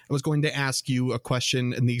example, I was going to ask you a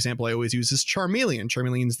question, and the example I always use is Charmeleon.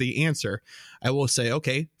 Charmeleon's the answer. I will say,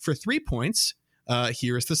 okay, for 3 points,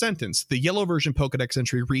 here's the sentence. The yellow version Pokedex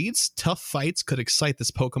entry reads, tough fights could excite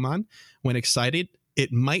this Pokemon. When excited,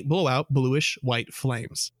 it might blow out bluish-white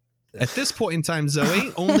flames. At this point in time,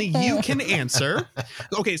 Zoe, only you can answer.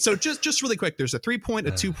 Okay, so just really quick, there's a 3-point,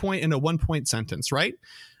 a 2-point, and a 1-point sentence, right?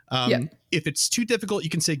 If it's too difficult, you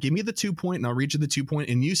can say, give me the 2-point, and I'll read you the 2-point,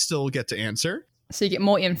 and you still get to answer. So you get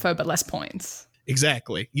more info, but less points.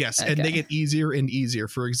 Exactly, yes, okay. And they get easier and easier.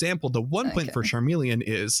 For example, the 1 point for Charmeleon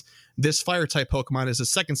is, this fire-type Pokemon is a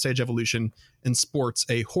second stage evolution and sports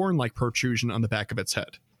a horn-like protrusion on the back of its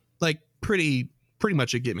head. Like, pretty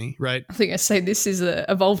much a gimme, right? I think I say this is an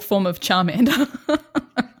evolved form of Charmander.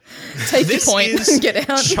 Take your point and get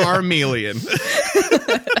out. Charmeleon.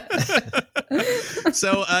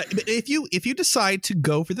 So if you decide to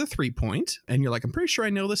go for the 3-point and you're like, I'm pretty sure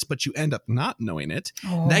I know this, but you end up not knowing it,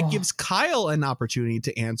 that gives Kyle an opportunity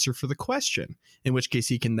to answer for the question, in which case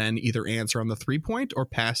he can then either answer on the 3-point or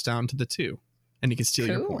pass down to the 2, and he can steal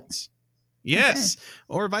your points. Yes,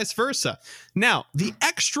 or vice versa. Now, the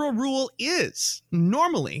extra rule is,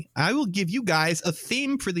 normally, I will give you guys a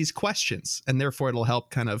theme for these questions, and therefore it'll help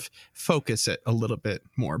kind of focus it a little bit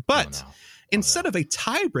more. But instead of a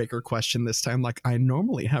tiebreaker question this time, like I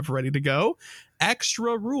normally have ready to go,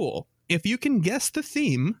 extra rule. If you can guess the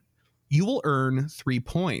theme, you will earn 3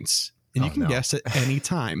 points, and you can guess at any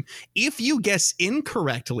time. If you guess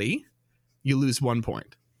incorrectly, you lose 1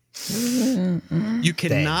 point. You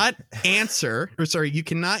cannot you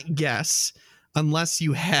cannot guess unless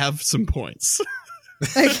you have some points.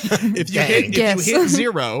 If you hit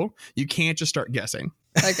 0, you can't just start guessing.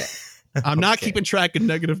 Okay. I'm not keeping track of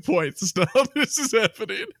negative points. Stuff. This is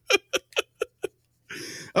happening.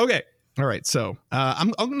 Okay. All right. So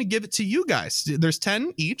I'm going to give it to you guys. There's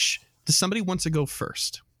 10 each. Does somebody want to go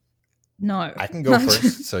first? No. I can go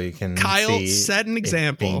first, so you can. Kyle, set an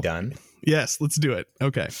example. Being done. Yes, let's do it.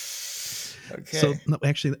 Okay. So, no,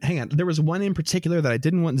 actually, hang on. There was one in particular that I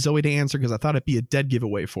didn't want Zoe to answer because I thought it'd be a dead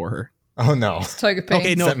giveaway for her. Oh, no. Togepi.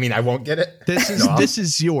 Okay, no. Does that mean I won't get it? This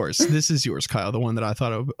is yours. This is yours, Kyle. The one that I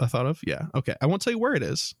thought of. Yeah. Okay. I won't tell you where it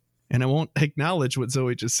is, and I won't acknowledge what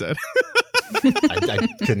Zoe just said. I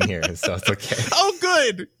couldn't hear it, so it's okay. Oh,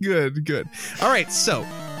 good. All right. So,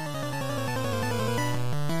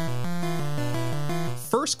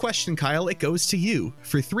 first question, Kyle. It goes to you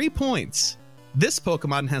for 3 points. This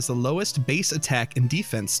Pokemon has the lowest base attack and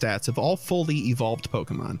defense stats of all fully evolved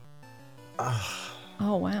Pokemon.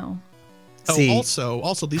 Oh, wow.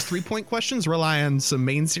 Also, these 3-point questions rely on some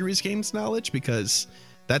main series games knowledge because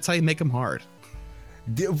that's how you make them hard.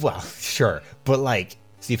 Well, sure. But,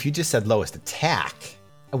 see, if you just said lowest attack,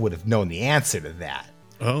 I would have known the answer to that.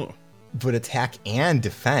 Oh. But attack and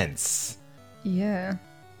defense. Yeah.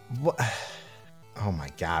 What? Oh my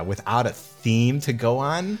god! Without a theme to go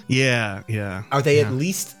on, yeah. Are they at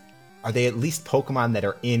least Pokemon that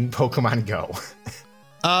are in Pokemon Go?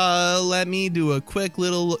 Let me do a quick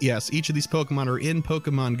little. Yes, each of these Pokemon are in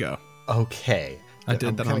Pokemon Go. Okay, I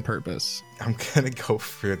did that on purpose. I'm gonna go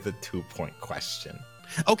for the 2-point question.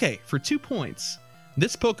 Okay, for 2 points,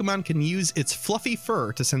 this Pokemon can use its fluffy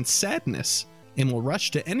fur to sense sadness, and will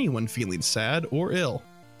rush to anyone feeling sad or ill.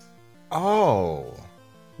 Oh,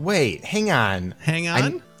 wait, hang on. Hang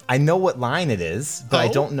on. I know what line it is, but I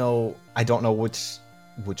Oh? don't know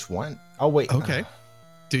which one. Oh wait. Okay.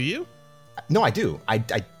 Do you? No, I do. I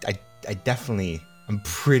definitely. I'm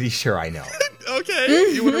pretty sure I know.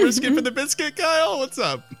 Okay. You want to risk it for the biscuit, Kyle? What's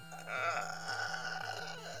up?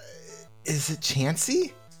 Is it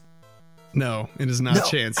Chansey? No, it is not No.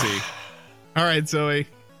 Chansey. All right, Zoe,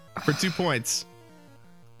 for 2 points.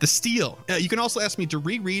 The Steel. You can also ask me to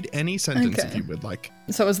reread any sentence if Okay. you would like.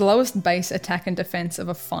 So it was the lowest base attack and defense of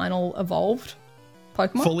a final evolved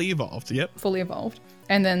Pokemon. Fully evolved. Yep. Fully evolved.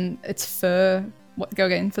 And then its fur. What? Go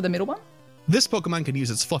again for the middle one. This Pokemon can use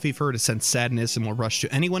its fluffy fur to sense sadness and will rush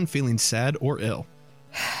to anyone feeling sad or ill.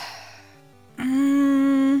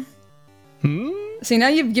 See, now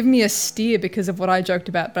you've given me a steer because of what I joked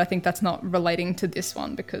about, but I think that's not relating to this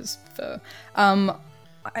one because fur.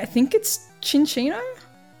 I think it's Chinchino.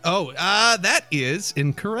 Oh, that is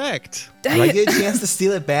incorrect. Dang Do I it. get a chance to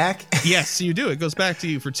steal it back? Yes, you do. It goes back to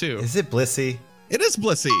you for 2. Is it Blissey? It is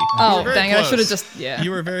Blissey. Oh, You were very dang it. I close. should have just, yeah.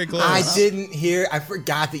 You were very close. I didn't hear. I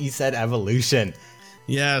forgot that you said evolution.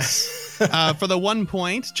 Yes. For the 1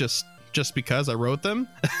 point, just because I wrote them,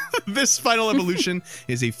 this final evolution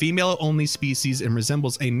is a female-only species and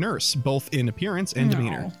resembles a nurse, both in appearance and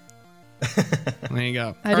demeanor. There you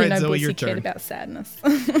go. I All didn't right, know Zoe, your Blissey cared turn. about sadness.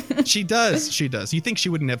 She does. She does. You think she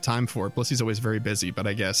wouldn't have time for it. Blissey's always very busy, but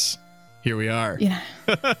I guess here we are. Yeah.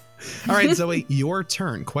 All right, Zoe, your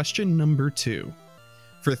turn. Question number 2.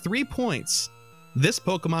 For 3 points, this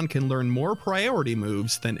Pokemon can learn more priority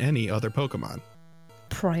moves than any other Pokemon.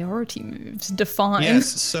 Priority moves. Define. Yes,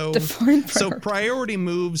 so Define so priority. priority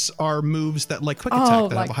moves are moves that like quick Oh, attack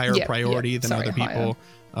that like- have a higher yeah, priority yeah, than sorry, other people.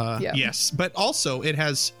 Yeah. Yes, but also it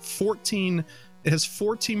has 14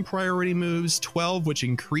 priority moves, 12 which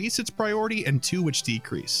increase its priority and 2 which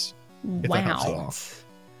decrease. if that helps at Wow. all.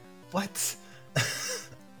 What?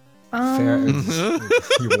 Um, Fair.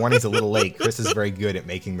 Your warning's a little late. Chris is very good at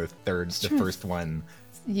making the first one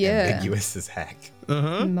Yeah. ambiguous as heck.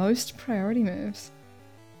 Uh-huh. Most priority moves.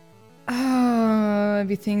 It'd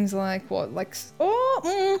be things like what? Like,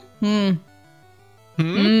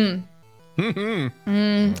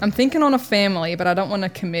 I'm thinking on a family, but I don't want to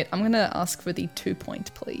commit. I'm going to ask for the 2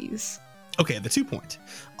 point, please. Okay, the 2 point.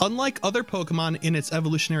 Unlike other Pokemon in its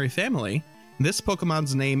evolutionary family, this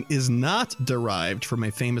Pokemon's name is not derived from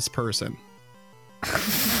a famous person.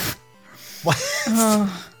 What?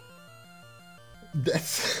 Oh,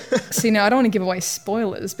 That's see, now I don't want to give away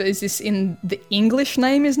spoilers, but is this in the English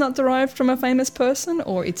name is not derived from a famous person,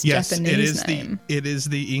 or it's Yes, Japanese it is name? it is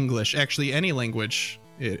the English. Actually, any language,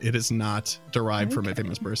 it is not derived from a Okay.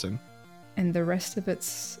 famous person. And the rest of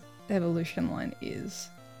its evolution line is.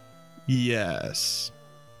 Yes.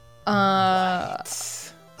 Uh,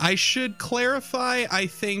 I should clarify, I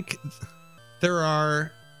think there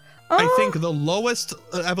are oh, I think the lowest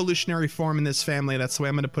evolutionary form in this family, that's the way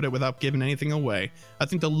I'm going to put it without giving anything away. I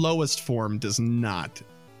think the lowest form does not.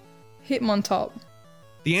 Hitmontop.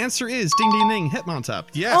 The answer is ding ding ding Hitmontop.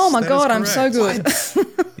 Yes. Oh my that is god, I'm so correct.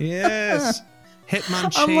 good. Yes.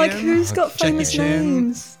 Hitmonchan. I'm like, who's got Jackie famous Chan,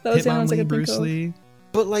 names? That was the ones I Hitmonlee, could think Bruce of. Lee.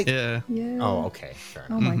 but like. Yeah. Yeah. Oh, okay. Fair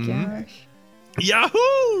Oh enough. my Mhm. gosh.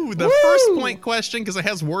 Yahoo! The Woo! first point question, because it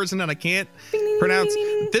has words in it I can't Ding, ding, pronounce. ding,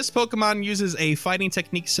 ding, ding. This Pokemon uses a fighting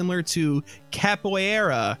technique similar to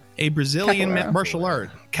capoeira, a Brazilian Capoeira. martial art.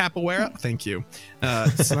 Capoeira? Thank you.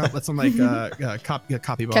 It's not like capybara.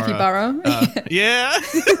 Capybara. Yeah.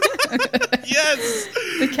 Yes.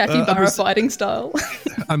 The capybara Braz- fighting style.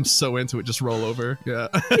 I'm so into it. Just roll over. Yeah.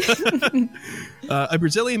 A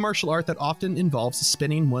Brazilian martial art that often involves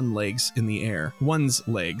spinning one's legs in the air. One's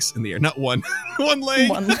legs in the air. Not one. One leg.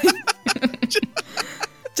 One leg.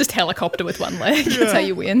 Just helicopter with one leg. That's Yeah. how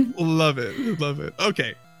you win. Love it. Love it.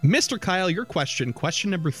 Okay. Mr. Kyle, your question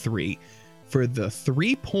number 3. For the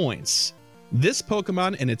 3 points, this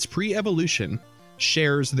Pokemon and its pre-evolution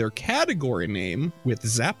shares their category name with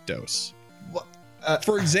Zapdos. What?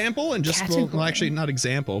 For example, and just Category. actually not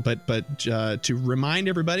example, but to remind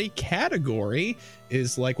everybody, category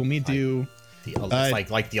is like when we do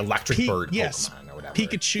It's like the electric bird yes. Pokemon or whatever.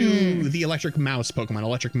 Pikachu, the electric mouse Pokemon.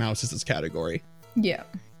 Electric mouse is its category. Yeah.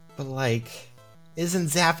 But like, isn't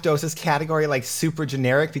Zapdos' category like super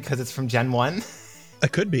generic because it's from Gen 1?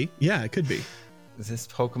 It could be. Yeah, it could be. Is this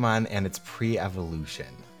Pokemon and its pre-evolution?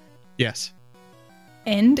 Yes.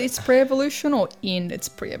 End its pre-evolution or in its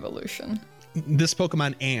pre-evolution? This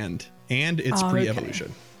Pokemon and its Oh, okay.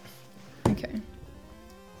 pre-evolution. Okay.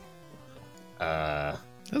 That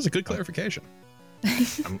was a good clarification.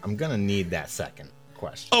 I'm gonna need that second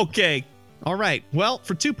question. Okay. All right. Well,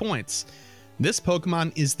 for 2 points, This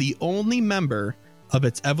Pokemon is the only member of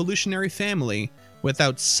its evolutionary family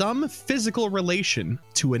without some physical relation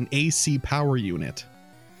to an AC power unit.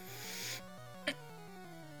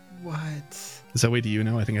 What? Zoe, do you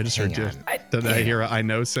know? I think I just heard you. Hang on. Did I hear a I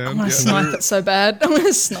know sound? I'm gonna Yeah. snipe it so bad. I'm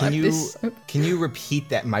gonna snipe this. Can you repeat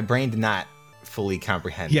that? My brain did not fully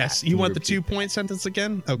comprehend Yes, that. you Can want the repeat 2-point sentence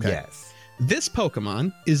again? Okay. Yes. This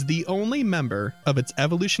Pokemon is the only member of its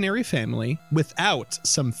evolutionary family without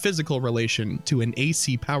some physical relation to an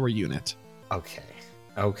AC power unit.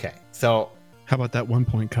 Okay. So, How about that 1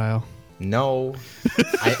 point, Kyle? no.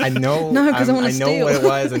 I know. No, 'cause I wanna know steal. what it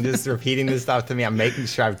was. I'm just repeating this stuff to me. I'm making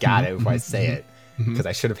sure I've got it before I say it. Mhm. Because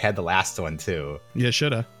I should have had the last one, too. Yeah,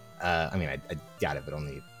 shoulda. I mean, I got it, but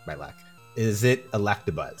only by luck. Is it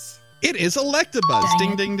Electabuzz? It is Electabuzz. Dang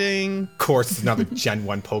Ding, it. ding, ding. Of course, it's another Gen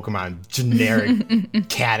 1 Pokemon generic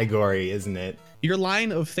category, isn't it? Your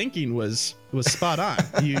line of thinking was spot on.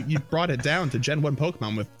 You brought it down to Gen 1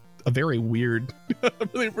 Pokemon with a very weird,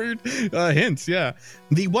 really weird hints. Yeah.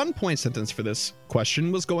 The 1 point sentence for this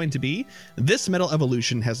question was going to be, this metal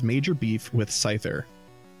evolution has major beef with Scyther.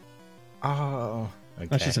 Oh, okay.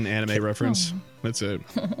 That's just an anime reference. Oh. That's it.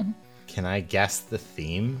 Can I guess the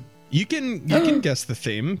theme? You can guess the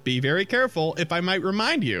theme. Be very careful. If I might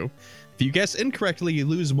remind you, if you guess incorrectly, you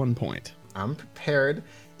lose 1 point. I'm prepared.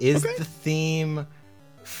 Is Okay. the theme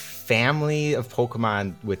family of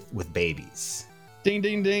Pokemon with babies? Ding,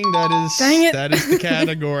 ding, ding. Dang it. That is the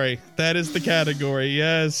category. That is the category.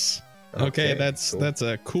 Yes. Okay, Okay, that's cool. that's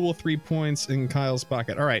a cool 3 points in Kyle's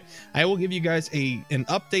pocket. All right, I will give you guys an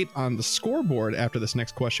update on the scoreboard after this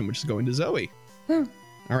next question, which is going to Zoe. Hmm.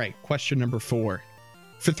 All right, question number 4.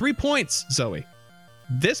 For 3 points, Zoe,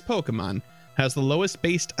 this Pokemon has the lowest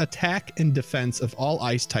base attack and defense of all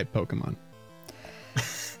Ice-type Pokemon.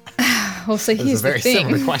 Well, so This is here's a very the thing.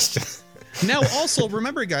 similar question. Now, also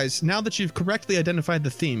remember, guys, now that you've correctly identified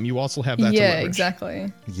the theme, you also have that to Yeah, leverage.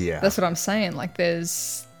 exactly. Yeah. That's what I'm saying. Like,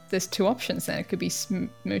 there's 2 options then. It could be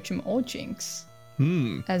Smoochum or Jinx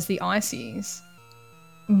as the Ices.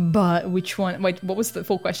 But which one? Wait, what was the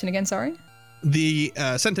full question again? Sorry. The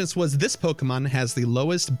sentence was, this Pokemon has the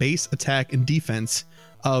lowest base attack and defense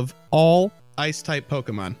of all Ice-type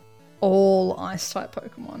Pokemon. All Ice-type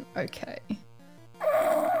Pokemon. Okay.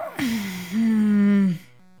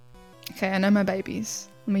 Okay, I know my babies.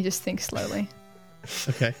 Let me just think slowly.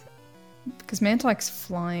 Okay. Because Mantic's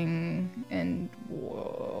flying and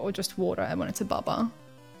or just water when it's a Bubba.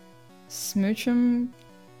 Smoochum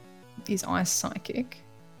is Ice Psychic.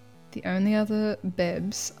 The only other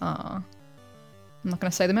Bebs are... I'm not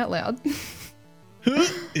going to say them out loud.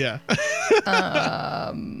 Yeah.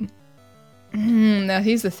 Now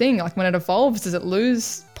here's the thing. Like, when it evolves, does it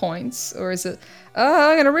lose points? Or is it...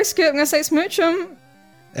 I'm going to risk it. I'm going to say Smoochum.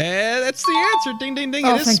 And that's the answer. Ding, ding, ding.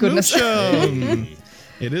 Oh, It is thank goodness. Smoochum.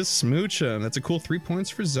 It is Smoochum. That's a cool 3 points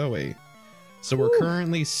for Zoe. So we're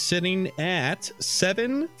currently sitting at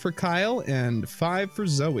 7 for Kyle and 5 for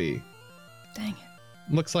Zoe. Dang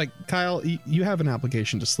it. Looks like, Kyle, you have an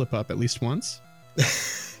obligation to slip up at least once.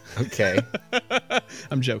 Okay.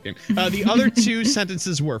 I'm joking. The other 2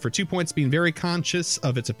 sentences were, for 2 points, being very conscious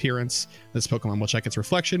of its appearance. This Pokemon will check its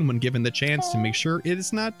reflection when given the chance to make sure it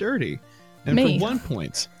is not dirty. And Me. for 1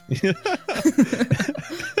 point,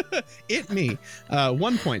 me.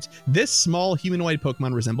 1 point. This small humanoid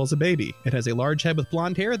Pokemon resembles a baby. It has a large head with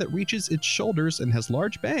blonde hair that reaches its shoulders and has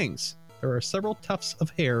large bangs. There are several tufts of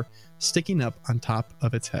hair sticking up on top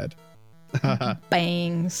of its head.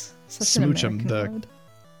 Bangs. Such an Smoochum, American the word.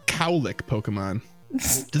 Cowlick Pokemon.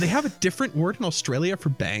 Do they have a different word in Australia for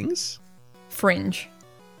bangs? Fringe.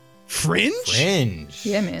 Fringe? Fringe.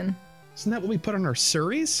 Yeah, man. Isn't that what we put on our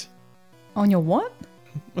Surreys? On your what?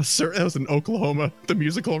 That was an Oklahoma, the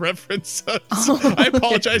musical reference. I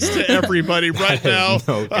apologize to everybody right I now. have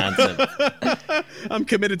no concept. I'm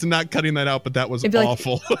committed to not cutting that out, but that was It'd be like-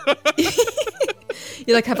 awful.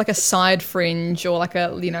 You like have like a side fringe or like a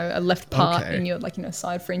a left part Okay. in your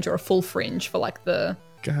side fringe or a full fringe for like the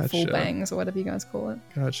Gotcha. full bangs or whatever you guys call it.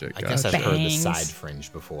 Gotcha. I guess I've Gotcha. heard the Bangs. side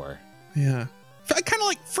fringe before. Yeah. I kind of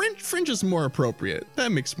like fringe. Fringe is more appropriate.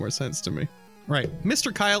 That makes more sense to me. Right.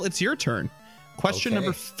 Mr. Kyle, it's your turn. Question Okay.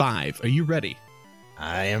 number 5. Are you ready?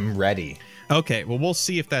 I am ready. Okay, well, we'll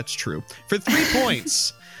see if that's true. For 3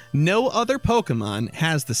 points, no other Pokemon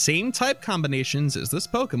has the same type combinations as this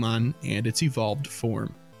Pokemon and its evolved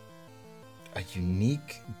form. A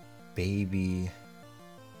unique baby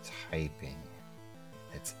typing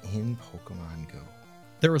that's in Pokemon Go.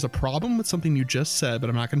 There was a problem with something you just said, but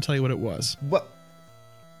I'm not going to tell you what it was. What?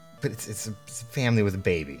 But it's a family with a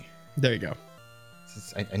baby. There you go.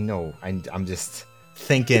 I know. I'm just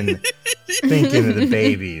thinking of the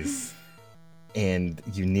babies. and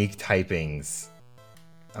unique typings.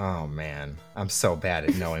 Oh man, I'm so bad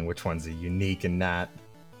at knowing which ones are unique and not.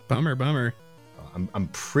 Bummer. I'm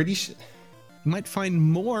pretty sure. You might find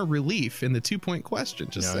more relief in the 2-point question.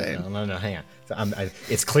 Just saying. No, hang on. So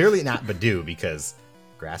it's clearly not Badoo because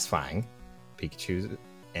Grass Fang, Pikachu,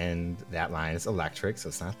 and that line is electric, so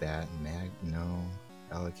it's not that. No.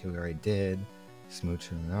 Electricute we already did.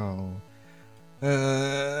 Smoocher, no.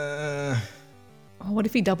 What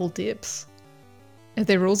if he double dips? Are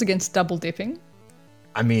there rules against double dipping?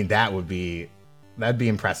 I mean, that'd be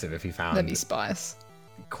impressive if he found That'd be spice.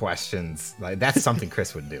 questions. Like that's something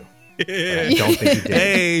Chris would do. But I don't think he did.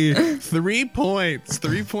 Hey, 3 points.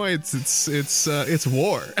 3 points. It's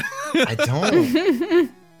war. I don't.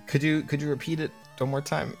 Could you repeat it one more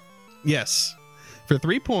time? Yes. For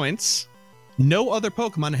 3 points, no other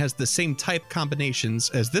Pokemon has the same type combinations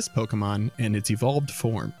as this Pokemon in its evolved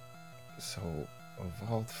form. So,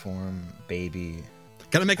 evolved form, baby.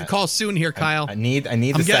 Gotta make a call soon here, Kyle. I need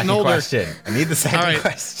the second question. I need the second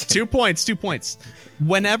question. 2 points. 2 points.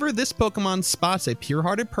 Whenever this Pokemon spots a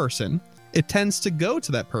pure-hearted person, it tends to go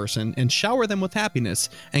to that person and shower them with happiness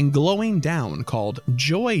and glowing down called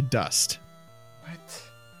joy dust. What?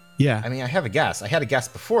 Yeah. I mean, I have a guess. I had a guess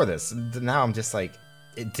before this. Now I'm just like,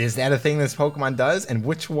 is that a thing this Pokemon does? And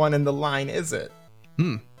which one in the line is it?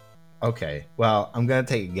 Okay. Well, I'm going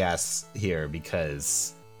to take a guess here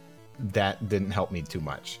because that didn't help me too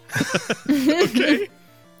much. Okay.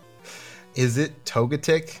 Is it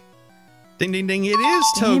Togetic? Ding, ding, ding. It is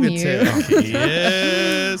Togetic.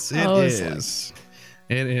 Yes, it is.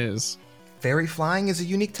 It is. Fairy Flying is a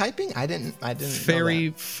unique typing? I didn't Fairy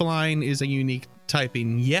know that. Flying is a unique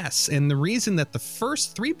typing, yes. And the reason that the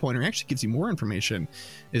first 3-pointer actually gives you more information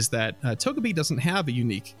is that Togepi doesn't have a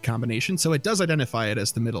unique combination, so it does identify it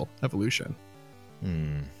as the middle evolution.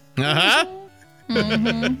 Uh-huh.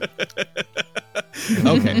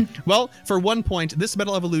 Okay. Well, for 1 point, this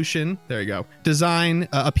metal evolution, there you go, design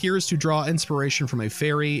appears to draw inspiration from a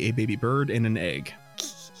fairy, a baby bird, and an egg.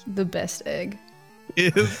 The best egg.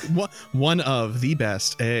 One of the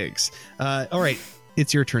best eggs. All right.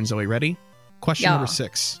 It's your turn, Zoe. Ready? Question number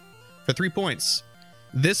 6. For 3 points.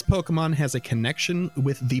 This Pokemon has a connection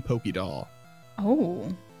with the Pokédoll.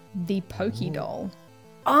 Oh, the Pokédoll.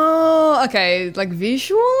 Oh, okay. Like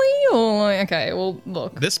visually? Or like, okay, well,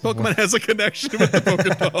 look. This Pokemon has a connection with the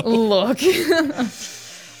Pokédoll.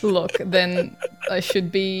 Look. Look, then I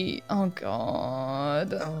should be... Oh,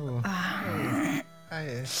 God. Oh.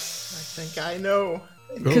 I think I know.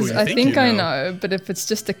 Because I think I know, but if it's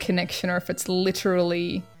just a connection or if it's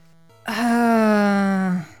literally...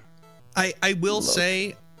 I will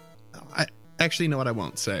say... Actually, you know what? I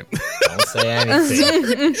won't say. Don't say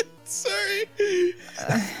anything. Sorry.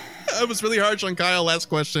 I was really harsh on Kyle last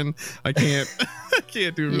question. I can't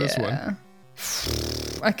do this one.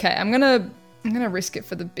 Okay, I'm gonna risk it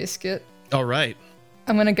for the biscuit. All right.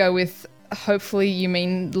 I'm gonna go with hopefully you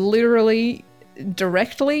mean literally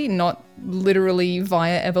directly, not literally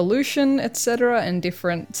via evolution, etc. and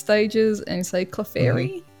different stages, and say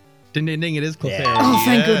Clefairy. Ding, ding, ding. It is Clefairy. Yeah. Oh,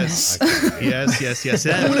 thank goodness. Okay. Yes.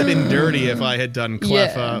 That would have been dirty if I had done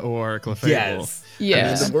Cleffa or Clefable. Yes. Yeah.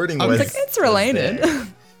 I mean, the wording I was like, it's related.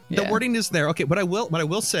 The wording is there. Okay, what I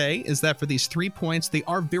will say is that for these 3 points, they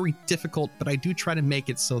are very difficult, but I do try to make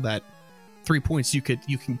it so that 3 points you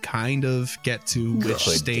can kind of get to which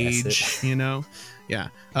stage, you know? Yeah.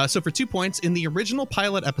 So for 2 points, in the original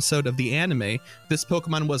pilot episode of the anime, this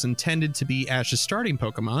Pokemon was intended to be Ash's starting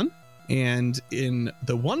Pokemon. And in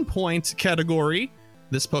the 1 point category,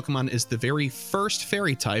 this Pokemon is the very first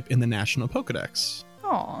fairy type in the National Pokedex.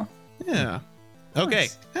 Aw. Yeah. Okay.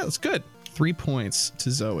 Nice. Yeah, that's good. 3 points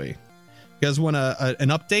to Zoe. You guys want an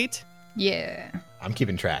update? Yeah. I'm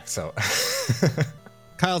keeping track, so.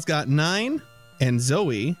 Kyle's got 9, and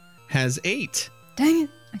Zoe has 8. Dang it.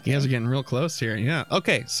 Okay. You guys are getting real close here. Yeah.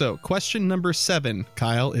 Okay, so question number 7.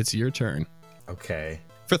 Kyle, it's your turn. Okay.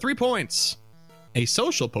 For 3 points, a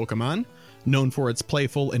social Pokemon, known for its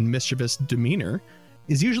playful and mischievous demeanor,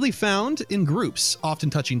 is usually found in groups, often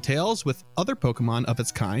touching tails with other Pokemon of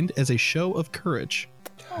its kind as a show of courage.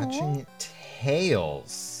 Touching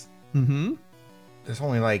tails. Mm-hmm. There's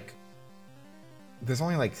only like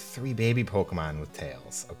 3 baby Pokemon with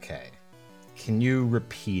tails. Okay. Can you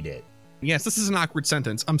repeat it? Yes, this is an awkward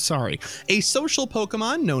sentence. I'm sorry. A social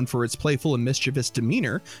Pokemon known for its playful and mischievous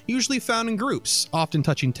demeanor, usually found in groups, often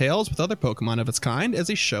touching tails with other Pokemon of its kind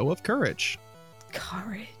as a show of courage.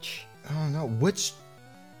 Courage. Oh no, which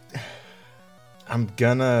I'm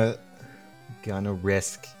gonna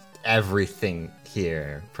risk everything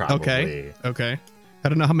here, probably. Okay. I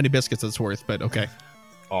don't know how many biscuits it's worth, but okay.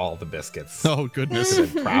 all the biscuits. Oh, goodness. So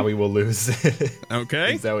then probably will lose.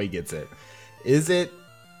 Okay. Zoe gets it. Is it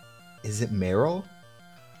Meryl?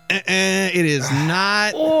 It is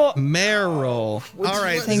not Meryl. All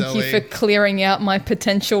right, Thank Zoe. you for clearing out my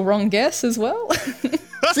potential wrong guess as well.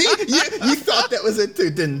 See, you thought that was it too,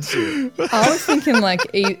 didn't you? I was thinking like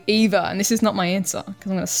either, and this is not my answer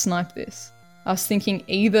because I'm going to snipe this. I was thinking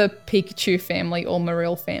either Pikachu family or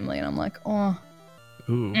Marill family, and I'm like, oh.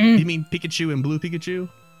 Ooh. You mean Pikachu and Blue Pikachu?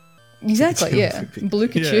 Exactly, yeah. Blue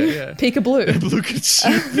Pikachu. Yeah. Pika Blue. Blue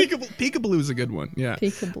Pikachu. Pika Blue is a good one. Yeah.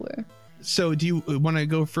 Pika Blue. So do you want to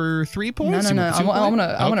go for 3 points? No. I want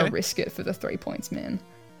to Okay. risk it for the 3 points, man.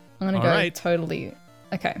 I'm going to All go right. totally.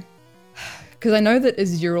 Okay. Because I know that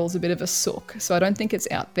Azural's a bit of a sook, so I don't think it's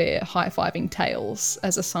out there high-fiving tails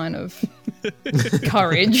as a sign of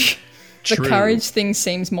courage. The True. courage thing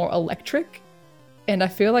seems more electric, and I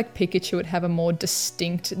feel like Pikachu would have a more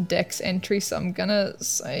distinct dex entry, so I'm going to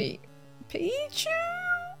say Pichu?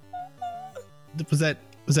 Was that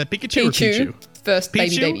Pikachu or Pichu? First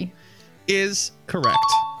Pichu? baby. Is correct.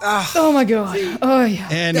 Oh my god. Oh yeah.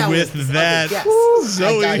 And That with was the that, other guess.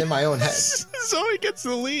 Zoe I got in my own head. Zoe gets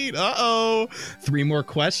the lead. Uh-oh. 3 more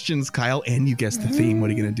questions, Kyle, and you guessed the theme.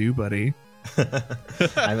 What are you going to do, buddy?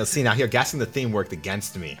 I'm see now here guessing the theme worked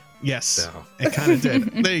against me. Yes, So. it kind of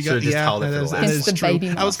did. There you go. Should've just Yeah, called it that for the is, last that one. is It's the true. baby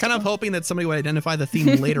I was kind of master. hoping that somebody would identify the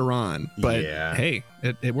theme later on, but Yeah. hey,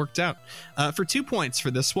 it worked out. For 2 points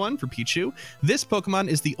for this one, for Pichu, this Pokemon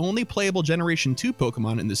is the only playable Generation 2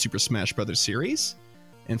 Pokemon in the Super Smash Bros. Series.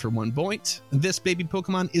 And for 1 point, this baby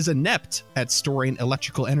Pokemon is inept at storing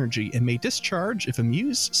electrical energy and may discharge if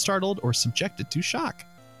amused, startled, or subjected to shock.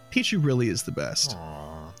 Pichu really is the best.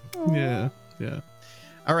 Aw. Yeah.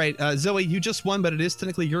 All right, Zoe, you just won, but it is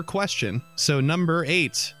technically your question. So number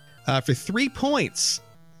 8, for 3 points,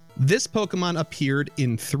 this Pokemon appeared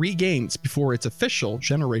in 3 games before its official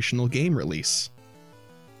generational game release.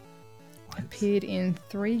 Appeared in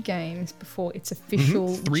 3 games before its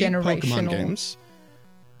official 3 generational Pokemon games.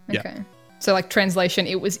 Yeah. Okay. So like translation,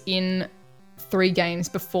 it was in 3 games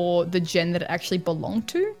before the gen that it actually belonged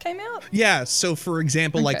to came out? Yeah, so for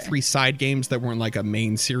example, like Okay. 3 side games that weren't like a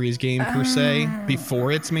main series game per se,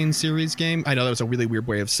 before its main series game. I know that was a really weird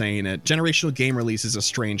way of saying it. Generational game release is a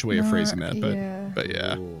strange way of phrasing that, but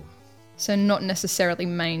yeah. Ooh. So not necessarily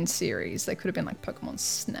main series. They could have been like Pokemon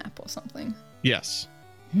Snap or something. Yes.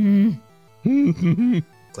 Glad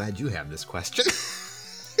you have this question.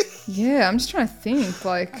 Yeah, I'm just trying to think.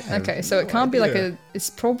 Like, have okay, so it no can't be like idea.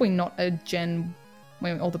 it's probably not a Gen.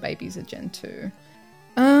 When all the babies are Gen 2.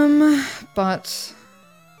 But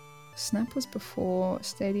Snap was before.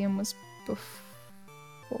 Stadium was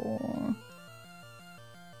before.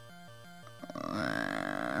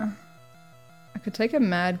 I could take a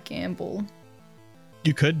mad gamble.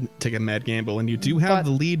 You could take a mad gamble, and you do have But-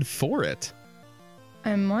 the lead for it.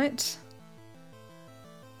 I might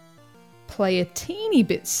play a teeny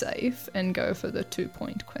bit safe and go for the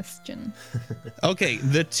 2-point question. Okay,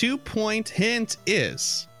 the 2-point hint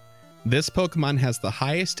is this Pokemon has the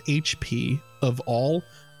highest HP of all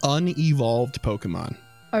unevolved Pokemon.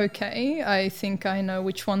 Okay, I think I know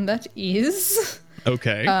which one that is.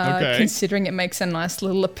 Okay, Considering it makes a nice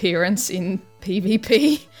little appearance in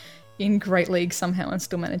PvP in Great League somehow and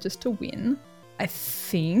still manages to win. I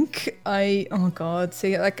think oh god,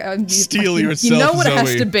 see, like Steel you yourself, know what it has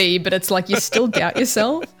Zoe. to be, but it's like you still doubt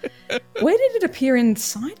yourself. Where did it appear in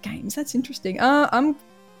side games? That's interesting. I'm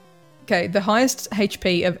okay. The highest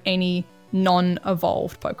HP of any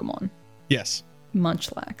non-evolved Pokemon, Yes.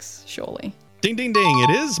 Munchlax, surely. Ding, ding, ding.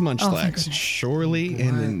 It is Oh, thank Munchlax. goodness. Surely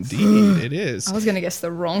and indeed it is. I was gonna guess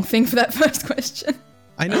the wrong thing for that first question.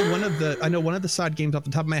 I know one of the side games off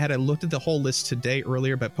the top of my head. I looked at the whole list today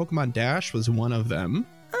earlier, but Pokemon Dash was one of them.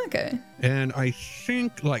 Okay. And I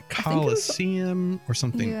think like think it was- Coliseum or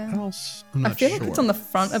something Yeah. else. I'm not I feel sure. like it's on the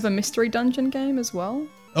front of a mystery dungeon game as well.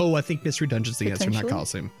 Oh, I think Mystery Dungeon's the answer, not Potentially.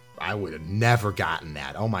 Coliseum. I would have never gotten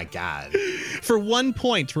that. Oh my god. For 1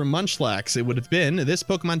 point for Munchlax, it would have been this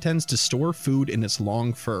Pokemon tends to store food in its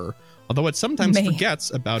long fur, although it sometimes Me.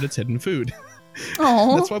 forgets about its hidden food.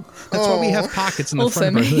 Oh, That's why we have pockets in the Also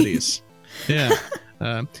front of our me. hoodies.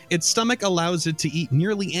 Yeah. Its stomach allows it to eat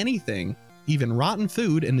nearly anything, even rotten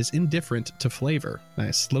food, and is indifferent to flavor.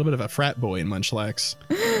 Nice. A little bit of a frat boy in Munchlax.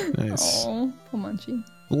 Nice. oh, poor Munchie.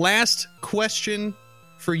 Last question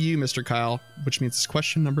for you, Mr. Kyle, which means it's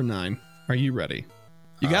question number 9. Are you ready?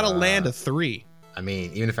 You got to land a 3. I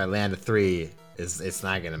mean, even if I land a 3, it's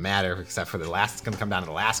not going to matter except for the last. It's going to come down to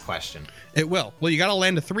the last question. It will. Well, you got to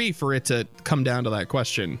land a 3 for it to come down to that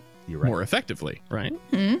question You're right. more effectively, right?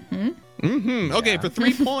 Mm-hmm. Okay, Yeah. for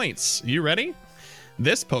 3 points. You ready?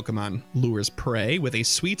 This Pokemon lures prey with a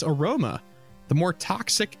sweet aroma. The more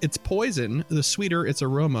toxic its poison, the sweeter its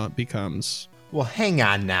aroma becomes. Well, hang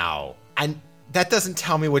on now. That doesn't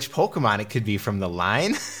tell me which Pokemon it could be from the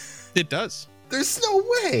line. It does. There's no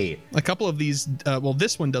way. A couple of these,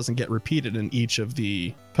 this one doesn't get repeated in each of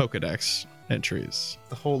the Pokedex entries.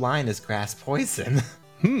 The whole line is grass poison.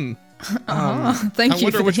 Thank you. I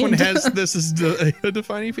wonder for which the one hint. has this as a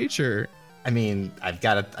defining feature.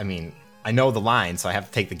 I know the line, so I have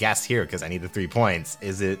to take the guess here because I need the 3 points.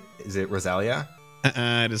 Is it Roselia?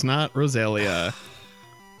 It is not Roselia.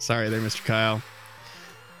 Sorry there, Mr. Kyle.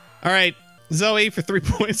 All right, Zoe, for 3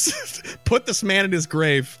 points. Put this man in his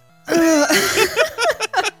grave.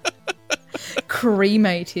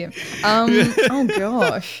 Cremate him. Oh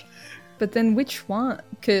gosh. But then which one?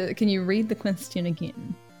 Can you read the question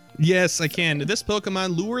again? Yes, I can. This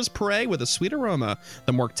Pokemon lures prey with a sweet aroma.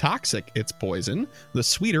 The more toxic its poison, the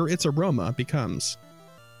sweeter its aroma becomes.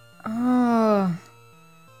 Oh,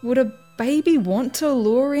 would a baby want to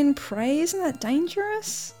lure in prey? Isn't that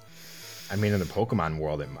dangerous? I mean, in the Pokemon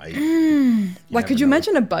world, it might. Like, could never you know.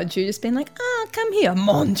 imagine a Budgie just being like, come here,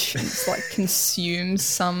 munch, and just like consumes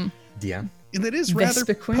some, Yeah. That is rather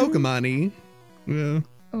Vespiquen? Pokemon-y. Yeah.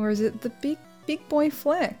 or is it the big boy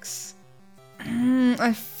Flex?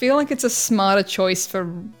 I feel like it's a smarter choice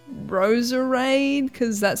for Roserade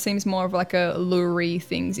because that seems more of like a lure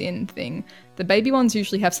things in thing. The baby ones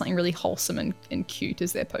usually have something really wholesome and cute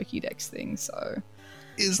as their Pokédex thing, so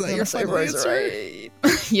Is that I'm your gonna say final answer? Roserade.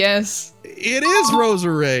 Yes. It is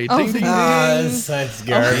Roserade. Oh, Ding, ding, ding. thank Such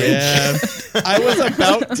Yeah. I was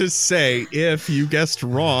about to say, if you guessed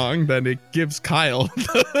wrong, then it gives Kyle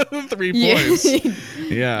the 3 points. Yeah.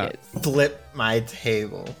 Yes. Flip my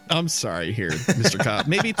table. I'm sorry here, Mr. Cobb.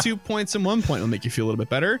 Maybe 2 points and 1 point will make you feel a little bit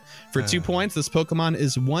better. For 2 points, this Pokemon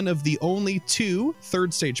is one of the only 2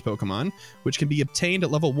 third stage Pokemon, which can be obtained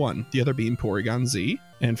at level 1, the other being Porygon Z.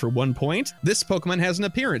 And for 1 point, this Pokemon has an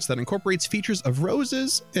appearance that incorporates features of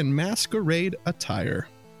roses and masquerade attire.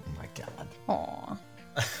 Oh my god. Aw.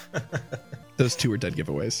 Those 2 are dead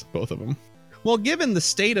giveaways, both of them. Well, given the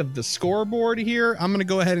state of the scoreboard here, I'm going to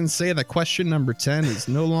go ahead and say that question number 10 is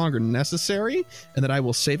no longer necessary and that I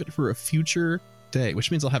will save it for a future day,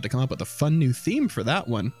 which means I'll have to come up with a fun new theme for that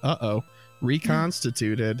one. Uh-oh.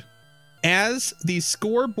 Reconstituted. As the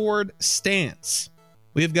scoreboard stands,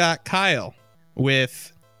 we've got Kyle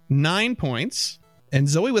with 9 points and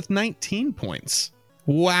Zoe with 19 points.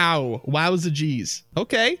 Wow. Wowza G's.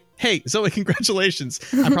 Okay. Hey, Zoe, congratulations.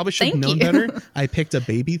 I probably should have Thank known you. better. I picked a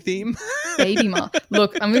baby theme. Baby Ma.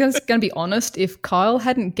 Look, I'm just going to be honest. If Kyle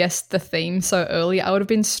hadn't guessed the theme so early, I would have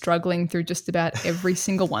been struggling through just about every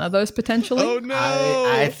single one of those potentially. Oh, no.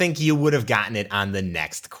 I think you would have gotten it on the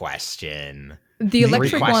next question. The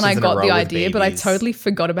electric questions one, I in a got row the with idea, but I babies. totally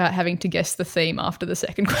forgot about having to guess the theme after the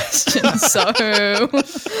second question. So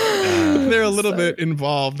They're a little bit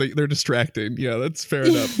involved. They're distracting. Yeah, that's fair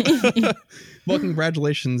enough. Well,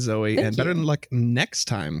 congratulations, Zoe. Thank and better you. luck next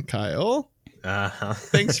time, Kyle. Uh-huh.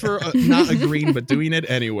 Thanks for not agreeing, but doing it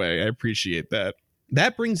anyway. I appreciate that.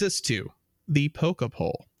 That brings us to the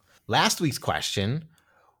Pokepoll. Last week's question,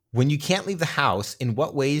 when you can't leave the house, in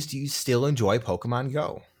what ways do you still enjoy Pokemon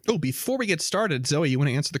Go? Oh, before we get started, Zoe, you want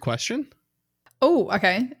to answer the question? Oh,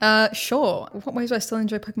 okay. Sure. What ways do I still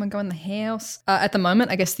enjoy Pokemon Go in the house? At the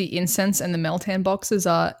moment, I guess the incense and the Meltan boxes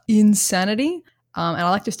are insanity. And I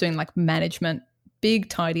like just doing like management, big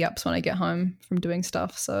tidy ups when I get home from doing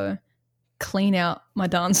stuff. So clean out my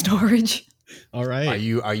darn storage. All right.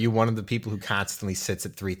 Are you one of the people who constantly sits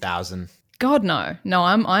at 3,000? God, no. No,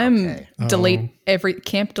 I'm Okay.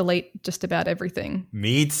 delete delete just about everything.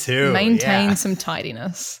 Me too. Maintain yeah. some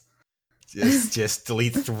tidiness. Just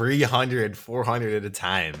delete 300, 400 at a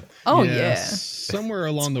time. Oh, Somewhere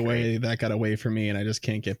along the way, that got away from me, and I just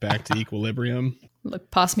can't get back to equilibrium. Look,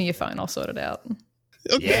 pass me your phone. I'll sort it out.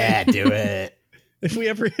 Okay. Yeah, do it. If we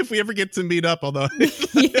ever get to meet up, although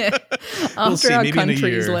Yeah. We'll see, After our maybe in a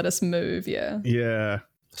countries year. let us move, yeah. yeah.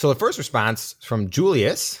 So the first response from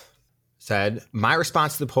Julius said, my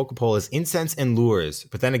response to the Pokepoll is incense and lures.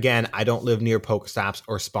 But then again, I don't live near Pokestops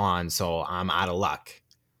or spawns, so I'm out of luck.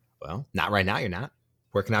 Well, not right now, you're not.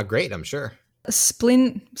 Working out great, I'm sure.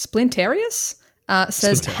 Splintarius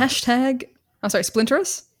says Splinterus. hashtag. I'm sorry,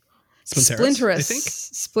 Splinterus? Splinterus, I think.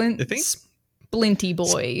 Splint. I think. Splinty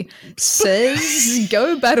boy says,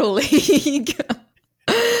 "Go Battle League."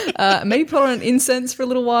 Maybe put on an incense for a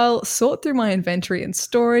little while, sort through my inventory and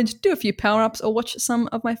storage, do a few power ups, or watch some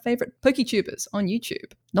of my favorite PokeTubers on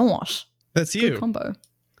YouTube. Nice, That's good you. combo.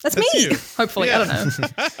 That's me. you. Hopefully, Yeah. I don't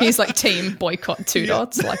know. He's like team boycott 2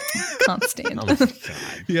 dots. Like, can't stand. Oh my God.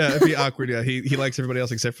 Yeah, it'd be awkward. Yeah, he likes everybody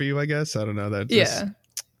else except for you, I guess. I don't know that. Yeah.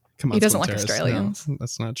 Come on, He doesn't like Splinteris. Australians. No,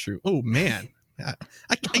 that's not true. Oh man.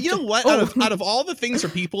 You know what? Out of all the things for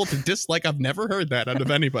people to dislike, I've never heard that out of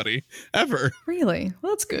anybody ever. Really?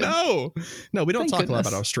 Well, that's good. No, we don't Thank talk a lot goodness.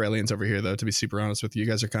 about Australians over here, though. To be super honest with you, you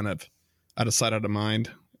guys are kind of out of sight, out of mind.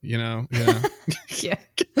 You know. Yeah. Yeah.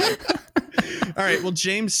 All right. Well,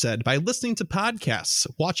 James said, by listening to podcasts,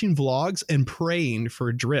 watching vlogs, and praying for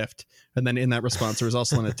a drift. And then in that response, there was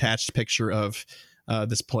also an attached picture of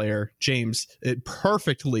this player, James, it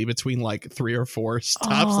perfectly between like 3 or 4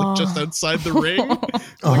 stops, like just outside the ring.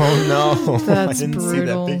 Oh no. That's I didn't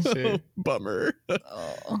brutal. see that picture. Bummer.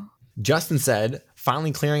 Oh. Justin said,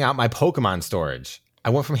 finally clearing out my Pokemon storage.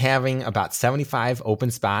 I went from having about 75 open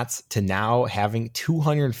spots to now having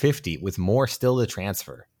 250 with more still to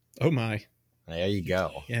transfer. Oh my. There you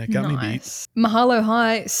go. Yeah, got me beat. Nice. Mahalo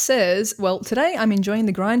High says, well, today I'm enjoying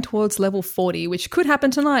the grind towards level 40, which could happen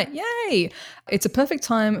tonight. Yay! It's a perfect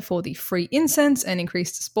time for the free incense and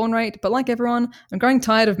increased spawn rate, but like everyone, I'm growing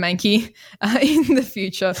tired of Mankey. In the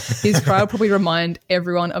future, his cry will probably remind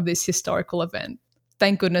everyone of this historical event.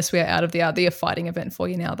 Thank goodness we are out of the fighting event for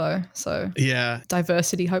you now, though. So Yeah.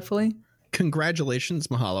 diversity, hopefully. Congratulations,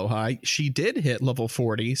 Mahalo High. She did hit level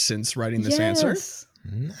 40 since writing this answer. Yes.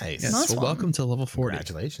 Nice. Yes, Nice so one. welcome to level 40.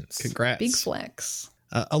 Congratulations. Congrats. Big flex.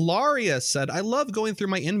 Alaria said, I love going through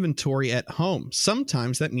my inventory at home.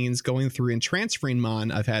 Sometimes that means going through and transferring Mon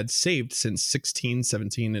I've had saved since 16,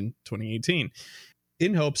 17, and 2018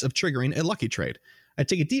 in hopes of triggering a lucky trade. I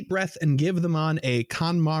take a deep breath and give the Mon a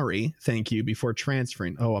KonMari thank you before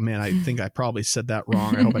transferring. Oh man, I think I probably said that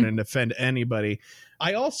wrong. I hope I didn't offend anybody.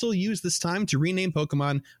 I also use this time to rename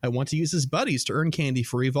Pokemon I want to use as buddies to earn candy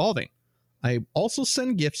for evolving. I also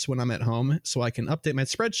send gifts when I'm at home so I can update my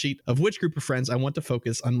spreadsheet of which group of friends I want to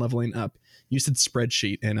focus on leveling up. You said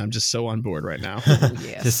spreadsheet, and I'm just so on board right now.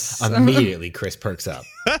 Yes. Just immediately Chris perks up.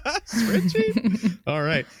 Spreadsheet? All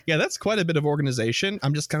right. Yeah, that's quite a bit of organization.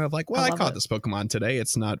 I'm just kind of like, well, I I love caught it. this Pokemon today.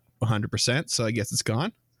 It's not 100%, so I guess it's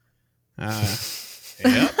gone. Yep.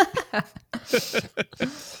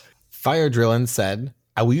 Fire Drillin said,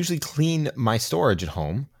 I will usually clean my storage at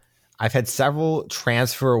home. I've had several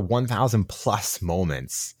transfer 1,000 plus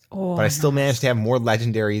moments, Oh, but I still manage to have more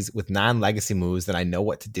legendaries with non-legacy moves that I know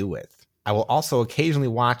what to do with. I will also occasionally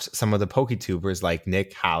watch some of the PokeTubers like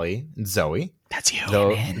Nick, Holly, and Zoe, That's you.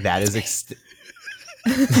 though that is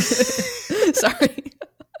Sorry.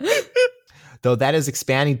 though that is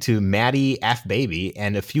expanding to Maddie F Baby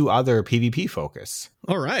and a few other PvP focus,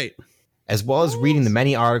 All right. as well as reading the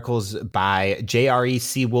many articles by JRE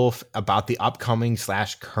Seawolf about the upcoming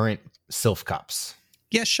 / current Sylph Cups.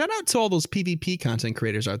 Yeah, shout out to all those PvP content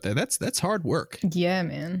creators out there. That's hard work. Yeah,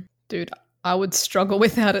 man. Dude, I would struggle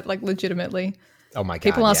without it, like, legitimately. Oh my god!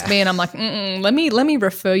 People ask yeah. me, and I'm like, let me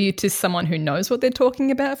refer you to someone who knows what they're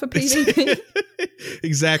talking about for PvP.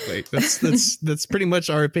 Exactly. That's pretty much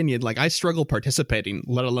our opinion. Like, I struggle participating,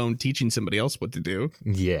 let alone teaching somebody else what to do.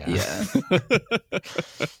 Yeah. Yeah.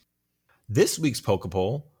 This week's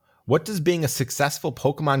Pokepoll: what does being a successful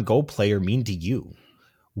Pokemon Go player mean to you?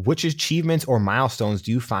 Which achievements or milestones do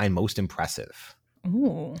you find most impressive?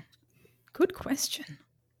 Ooh, good question.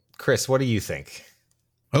 Chris, what do you think?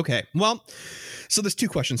 Okay. Well, so there's 2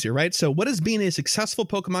 questions here, right? So what does being a successful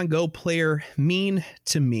Pokemon Go player mean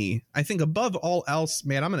to me? I think above all else,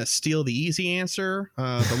 man, I'm going to steal the easy answer,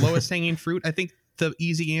 the lowest hanging fruit. I think the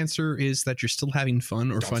easy answer is that you're still having fun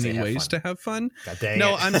or Don't say finding have ways fun. to have fun. God dang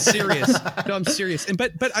No, it. I'm serious. No, I'm serious. And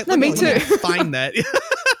but I, No, me let me too. find that.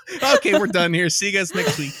 Okay, we're done here. See you guys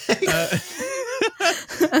next week.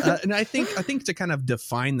 And I think to kind of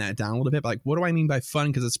define that down a little bit, like, what do I mean by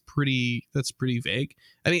fun? Because that's pretty vague.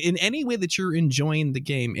 I mean, in any way that you're enjoying the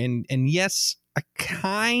game, and yes, I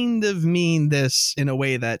kind of mean this in a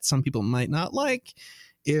way that some people might not like.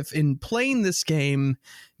 If in playing this game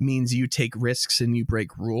means you take risks and you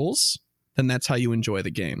break rules, then that's how you enjoy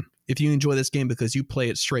the game. If you enjoy this game because you play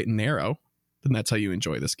it straight and narrow, then that's how you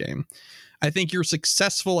enjoy this game. I think you're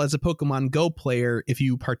successful as a Pokemon Go player if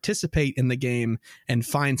you participate in the game and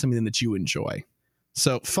find something that you enjoy.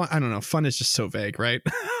 So fun, I don't know. Fun is just so vague, right?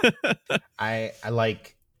 I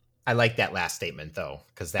like that last statement though,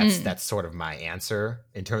 because that's sort of my answer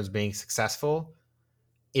in terms of being successful.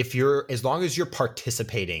 As long as you're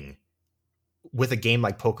participating with a game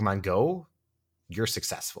like Pokemon Go, you're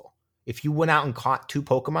successful. If you went out and caught 2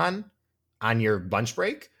 Pokemon on your lunch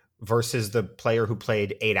break versus the player who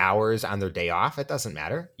played 8 hours on their day off, it doesn't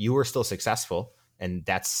matter. You were still successful, and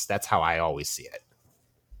that's how I always see it.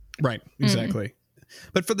 Right. Exactly.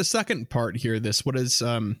 But for the second part here,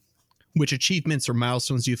 which achievements or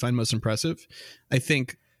milestones do you find most impressive? I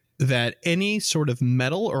think that any sort of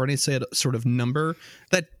medal or any sort of number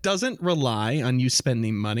that doesn't rely on you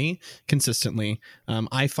spending money consistently,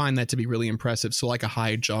 I find that to be really impressive. So like a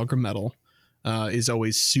high Jogger medal is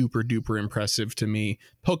always super duper impressive to me.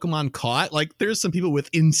 Pokemon caught, like there's some people with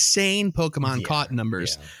insane Pokemon caught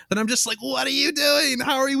numbers that I'm just like, what are you doing?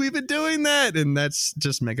 How are you even doing that? And that's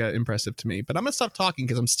just mega impressive to me. But I'm gonna stop talking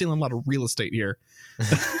because I'm stealing a lot of real estate here.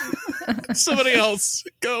 Somebody else,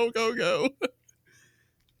 go.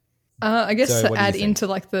 I guess to add into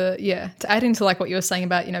like what you were saying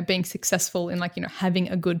about, being successful in like, having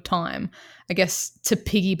a good time, I guess to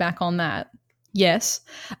piggyback on that, yes.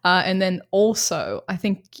 And then also I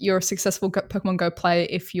think you're a successful Pokemon Go player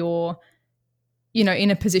if you're, in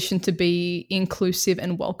a position to be inclusive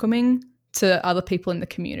and welcoming to other people in the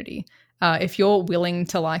community. If you're willing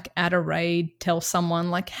to like at a raid, tell someone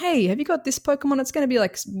like, hey, have you got this Pokemon? It's going to be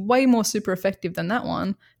like way more super effective than that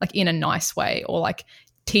one, like in a nice way, or like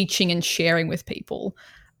teaching and sharing with people.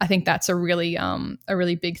 I think that's a really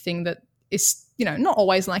big thing that is, not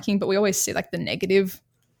always lacking, but we always see like the negative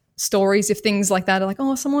stories of things like that are like,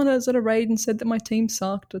 oh, someone was at a raid and said that my team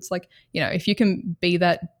sucked. It's like, if you can be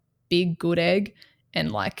that big good egg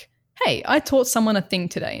and like, hey, I taught someone a thing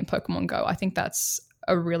today in Pokemon Go, I think that's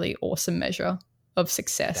a really awesome measure of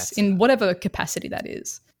success in whatever capacity that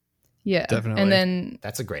is. Yeah, definitely. And then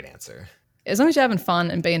that's a great answer. As long as you're having fun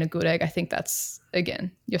and being a good egg, I think that's,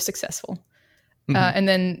 again, you're successful. And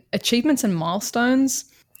then achievements and milestones,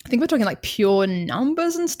 I think we're talking like pure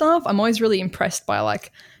numbers and stuff. I'm always really impressed by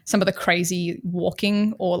like some of the crazy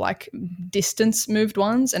walking or like distance moved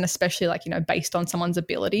ones, and especially like, based on someone's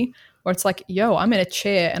ability, where it's like, yo, I'm in a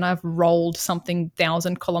chair and I've rolled something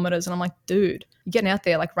 1,000 kilometers, and I'm like, dude, you're getting out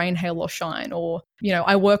there like rain, hail or shine. Or,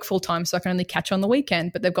 I work full time so I can only catch on the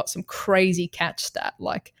weekend, but they've got some crazy catch stat.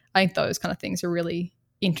 Like, I think those kind of things are really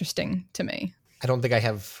interesting to me. I don't think I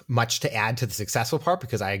have much to add to the successful part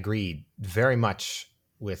because I agree very much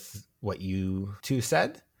with what you two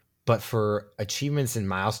said. But for achievements and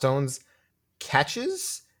milestones,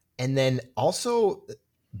 catches, and then also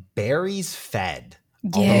berries fed.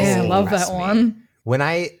 Yeah, I love that one. When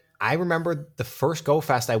I remember the first Go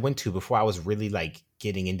Fest I went to before I was really like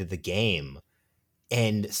getting into the game,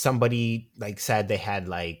 and somebody like said they had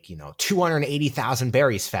like, 280,000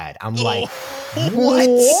 berries fed. I'm like,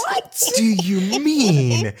 what do you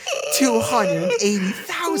mean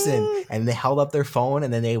 280,000? And they held up their phone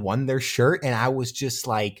and then they won their shirt. And I was just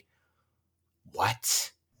like,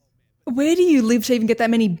 what? Where do you live to even get that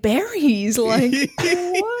many berries? Like,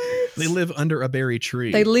 what? They live under a berry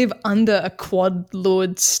tree. They live under a quad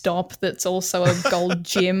lured stop that's also a gold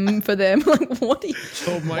gym for them. Like, what?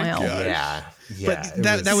 Oh my god! Yeah. But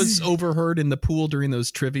that was overheard in the pool during those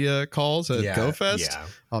trivia calls at GoFest. Yeah.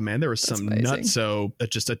 Oh man, there was some nutso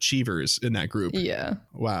just achievers in that group. Yeah.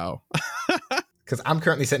 Wow. Because I'm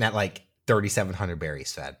currently sitting at like 3,700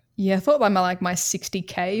 berries fed. Yeah, I thought my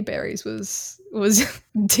 60K berries was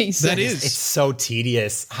decent. That is. It's so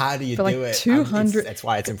tedious. How do you do it? 200. That's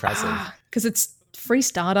why it's impressive. Because it's free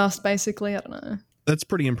Stardust, basically. I don't know. That's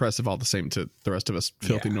pretty impressive all the same to the rest of us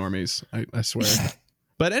filthy normies, I swear.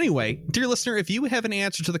 But anyway, dear listener, if you have an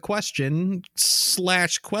answer to the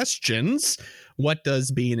question/questions, what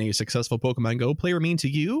does being a successful Pokemon Go player mean to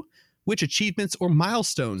you? Which achievements or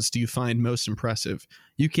milestones do you find most impressive?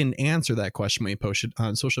 You can answer that question when you post it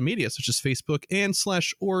on social media, such as Facebook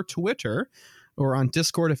or Twitter, or on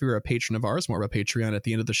Discord if you're a patron of ours, more about Patreon at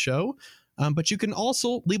the end of the show. But you can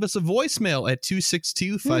also leave us a voicemail at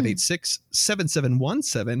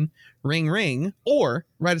 262-586-7717, ring ring, or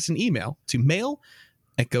write us an email to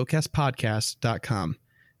mail@gocastpodcast.com.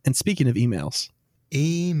 And speaking of emails.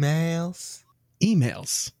 Emails.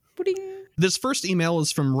 This first email is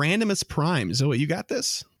from Randomus Prime. Zoe, you got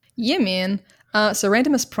this? Yeah, man. So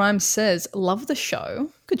Randomus Prime says, love the show.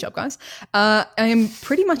 Good job, guys. I am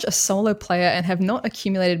pretty much a solo player and have not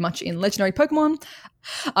accumulated much in legendary Pokemon.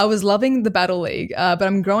 I was loving the Battle League, but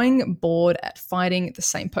I'm growing bored at fighting the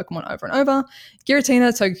same Pokemon over and over.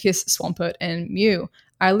 Giratina, Togekiss, Swampert, and Mew.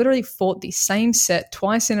 I literally fought the same set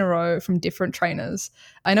twice in a row from different trainers.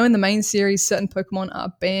 I know in the main series, certain Pokemon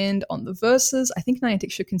are banned on the Versus. I think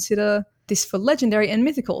Niantic should consider this for Legendary and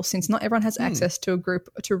Mythical, since not everyone has access to a group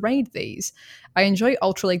to raid these. I enjoy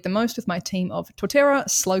Ultra League the most with my team of Torterra,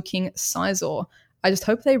 Slowking, Scizor. I just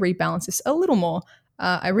hope they rebalance this a little more.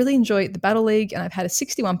 I really enjoy the Battle League, and I've had a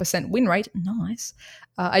 61% win rate. Nice.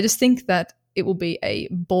 I just think that it will be a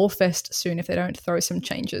bore fest soon if they don't throw some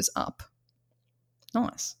changes up.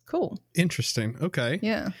 Nice. Cool. Interesting. Okay.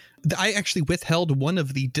 Yeah. I actually withheld one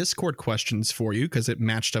of the Discord questions for you because it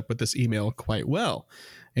matched up with this email quite well.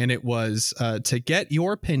 And it was to get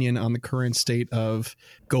your opinion on the current state of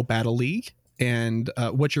Go Battle League and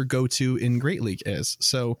what your go-to in Great League is.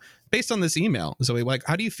 So based on this email, Zoe, like,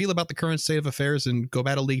 how do you feel about the current state of affairs in Go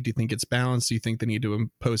Battle League? Do you think it's balanced? Do you think they need to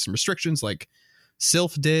impose some restrictions like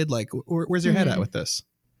Sylph did? Like, where's your head at with this?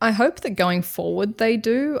 I hope that going forward they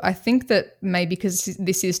do. I think that maybe because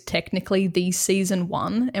this is technically the season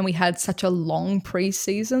 1 and we had such a long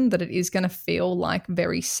preseason that it is going to feel like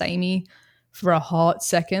very samey for a hot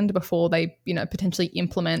second before they, potentially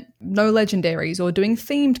implement no legendaries or doing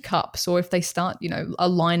themed cups, or if they start,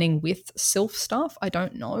 aligning with Sylph stuff. I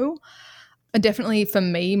don't know. Definitely for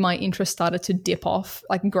me, my interest started to dip off.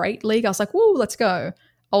 Like Great League, I was like, whoa, let's go.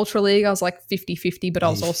 Ultra League, I was like 50-50, but I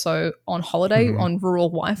was also on holiday on rural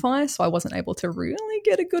Wi-Fi, so I wasn't able to really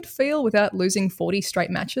get a good feel without losing 40 straight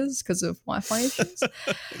matches because of Wi-Fi issues.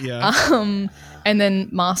 Yeah. And then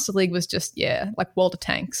Master League was just, like World of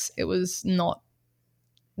Tanks. It was not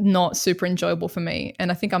super enjoyable for me, and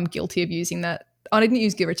I think I'm guilty of using that. I didn't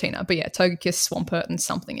use Giratina, but Togekiss, Swampert, and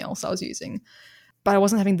something else I was using. But I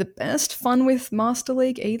wasn't having the best fun with Master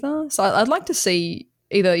League either, so I'd like to see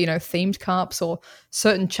either, themed cups or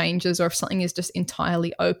certain changes, or if something is just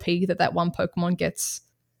entirely OP that one Pokemon gets.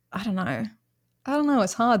 I don't know.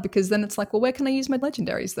 It's hard because then it's like, well, where can I use my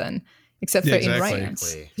legendaries then? Except for in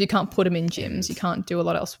raids. You can't put them in gyms. You can't do a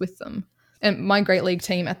lot else with them. And my Great League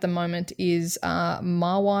team at the moment is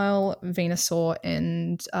Mawile, Venusaur,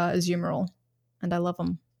 and Azumarill. And I love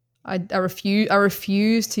them. I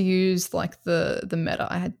refuse to use like the meta.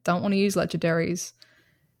 I don't want to use legendaries.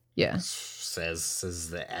 Yeah. Says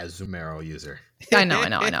the Azumarill user. I know.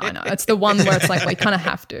 It's the one where it's like, well, you kind of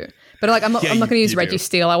have to. But like, I'm not going to use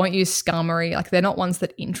Registeel. I won't use Skarmory. Like, they're not ones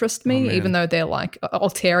that interest me, even though they're like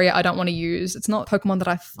Altaria. I don't want to use. It's not Pokemon that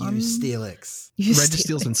I fun. Use Steelix.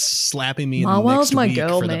 Registeel's been slapping me in the Marwile's next my week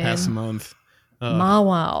girl, for man. the past month.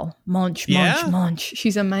 Mawile, Munch.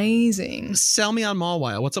 She's amazing. Sell me on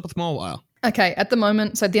Mawile. What's up with Mawile? Okay, at the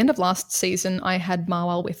moment, so at the end of last season, I had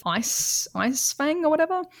Mawile with Ice Fang or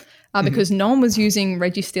whatever, because no one was using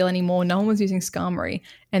Registeel anymore. No one was using Skarmory,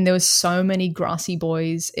 and there was so many grassy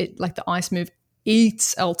boys. It like the Ice move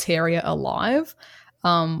eats Altaria alive,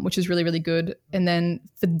 which is really, really good. And then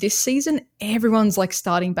for this season, everyone's like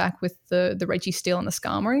starting back with the Registeel and the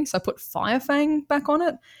Skarmory. So I put Fire Fang back on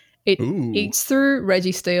it. It eats through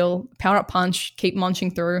Registeel, Power Up Punch, keep munching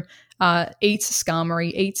through. Eats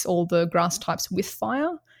Skarmory, eats all the grass types with fire.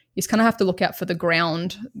 You just kind of have to look out for the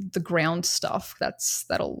ground stuff.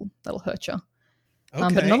 That'll hurt you.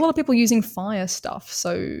 Okay. But not a lot of people using fire stuff,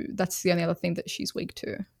 so that's the only other thing that she's weak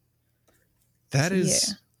to. That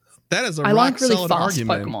is a I like really fast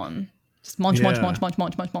argument. Pokemon. Just munch.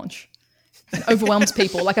 It overwhelms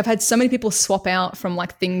people. Like I've had so many people swap out from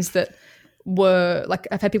like things that were like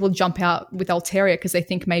I've had people jump out with Altaria because they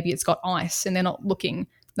think maybe it's got ice and they're not looking.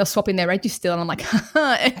 They'll swap in their Registeel and I'm like,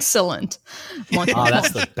 haha, excellent.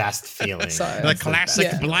 That's the best feeling. The classic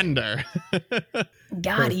blunder.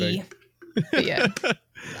 Gotti. But yeah.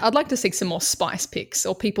 I'd like to see some more spice picks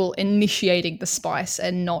or people initiating the spice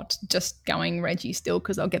and not just going Registeel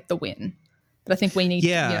because they'll get the win. But I think we need,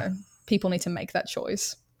 people need to make that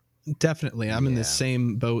choice. Definitely. I'm in the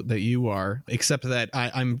same boat that you are, except that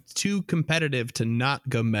I'm too competitive to not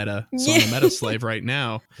go meta. So I'm a meta slave right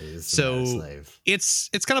now. So it's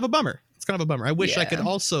kind of a bummer. I wish I could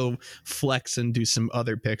also flex and do some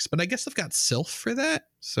other picks, but I guess I've got Sylph for that.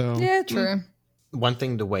 So yeah, true. One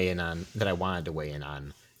thing to weigh in on that I wanted to weigh in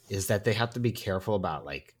on is that they have to be careful about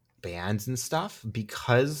like bans and stuff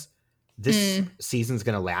because this season's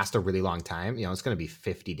going to last a really long time. It's going to be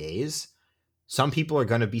 50 days. Some people are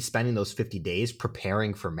going to be spending those 50 days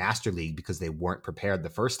preparing for Master League because they weren't prepared the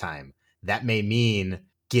first time. That may mean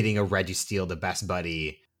getting a Registeel, the best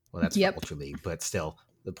buddy. Well, that's for Ultra League, but still,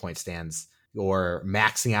 the point stands. Or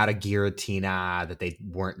maxing out a Giratina that they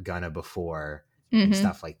weren't gonna before, and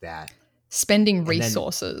stuff like that. Spending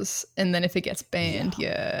resources, and then if it gets banned,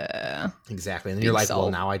 exactly. And then you're like, well,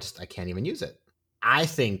 now I can't even use it. I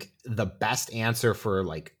think the best answer for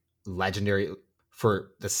like legendary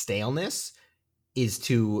for the staleness is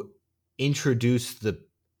to introduce the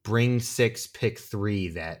bring 6 pick 3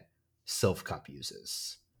 that Sylph Cup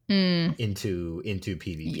uses into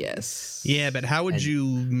PvP. Yes. Yeah, but how would you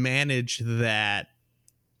manage that?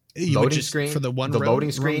 Loading screen for the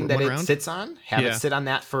loading screen that it sits on. Have it sit on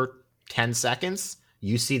that for 10 seconds.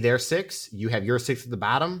 You see their 6. You have your 6 at the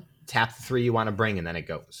bottom. Tap the 3 you want to bring, and then it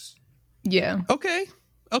goes. Yeah. Okay.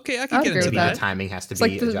 Okay, I can I'd get agree into with Maybe that. the timing has to It's be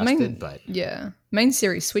like the adjusted, main, but main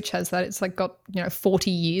series Switch has that. It's like got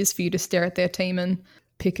 40 years for you to stare at their team and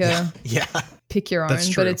pick a yeah. pick your own. That's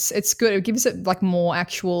true. But it's good. It gives it like more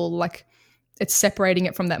actual like it's separating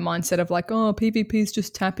it from that mindset of like, oh, PvP is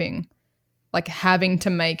just tapping. Like having to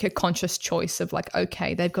make a conscious choice of like,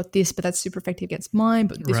 okay, they've got this, but that's super effective against mine,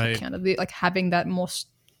 but this Right. will counter the, like having that more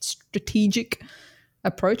strategic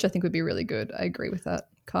approach, I think would be really good. I agree with that,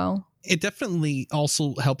 Kyle. It definitely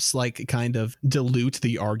also helps like kind of dilute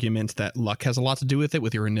the argument that luck has a lot to do with it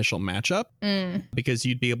with your initial matchup, because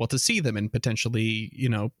you'd be able to see them and potentially,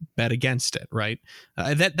 bet against it, right?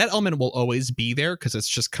 That element will always be there because it's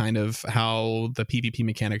just kind of how the PvP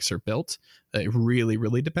mechanics are built. It really,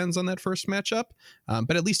 really depends on that first matchup,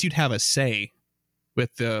 but at least you'd have a say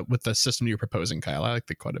with the system you're proposing, Kyle. I like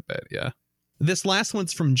that quite a bit. Yeah. This last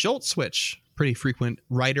one's from Jolt Switch, pretty frequent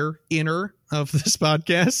writer of this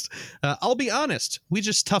podcast. I'll be honest, we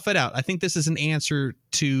just tough it out. I think this is an answer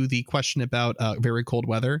to the question about very cold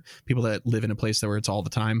weather. People that live in a place where it's all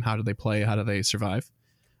the time. How do they play? How do they survive?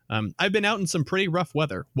 I've been out in some pretty rough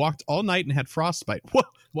weather. Walked all night and had frostbite.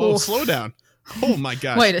 Whoa, slow down. Oh my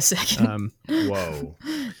gosh. Wait a second. Whoa.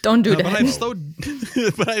 Don't do But that.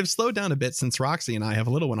 I've slowed down a bit since Roxy and I have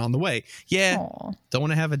a little one on the way. Yeah, Aw. don't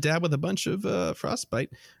want to have a dad with a bunch of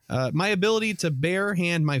frostbite. My ability to bare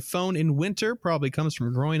hand my phone in winter probably comes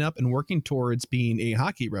from growing up and working towards being a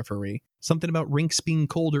hockey referee. Something about rinks being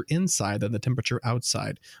colder inside than the temperature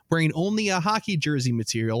outside. Wearing only a hockey jersey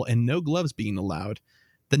material and no gloves being allowed.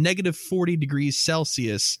 The negative 40 degrees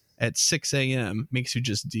Celsius at 6 a.m. makes you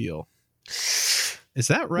just deal. Is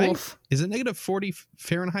that right? Oof. Is it negative 40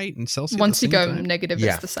 Fahrenheit and Celsius? Once you go time? negative,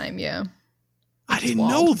 Yeah. it's the same. Yeah. I didn't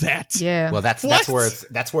wild. know that. Yeah. Well, that's What? where it's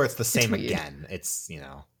the same weird. again. It's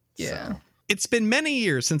Yeah. so. It's been many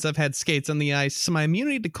years since I've had skates on the ice, so my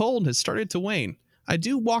immunity to cold has started to wane. I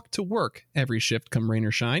do walk to work every shift, come rain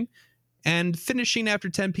or shine. And finishing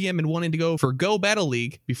after 10 p.m. and wanting to go for Go Battle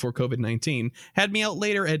League before COVID-19 had me out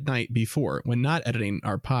later at night before when not editing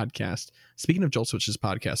our podcast. Speaking of Jolt Switch's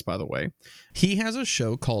podcast, by the way, he has a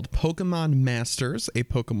show called Pokemon Masters, a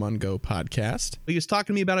Pokemon Go podcast. He was talking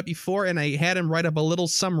to me about it before, and I had him write up a little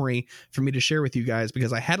summary for me to share with you guys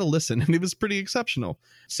because I had to listen, and it was pretty exceptional.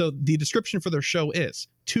 So the description for their show is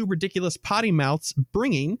two ridiculous potty mouths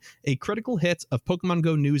bringing a critical hit of Pokemon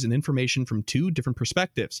Go news and information from two different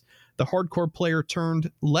perspectives. The hardcore player turned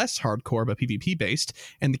less hardcore but PvP based,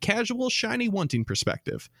 and the casual shiny wanting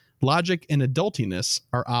perspective. Logic and adultiness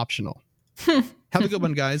are optional. Have a good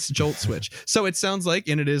one, guys. Jolt Switch. So it sounds like,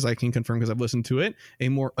 and it is, I can confirm because I've listened to it, a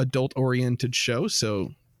more adult-oriented show. So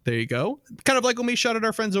there you go. Kind of like when we shouted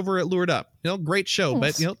our friends over at Lured Up. Great show,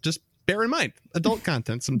 but just bear in mind, adult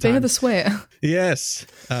content sometimes. Bear the swear. Yes.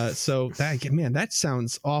 So that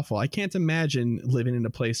sounds awful. I can't imagine living in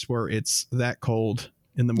a place where it's that cold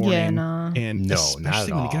in the morning. Yeah, nah. And No, especially not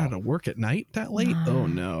at when you get all. out of work at night that late.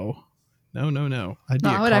 No. Oh no. No. I'd be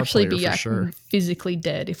No, a I would car actually player be for sure. physically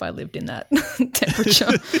dead if I lived in that temperature.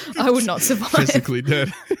 I would not survive. Physically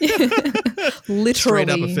dead. Literally. Straight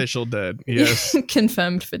up official dead. Yes.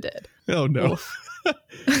 Confirmed for dead. Oh no. Oof. All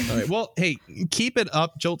right. Well, hey, keep it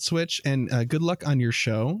up, Jolt Switch, and good luck on your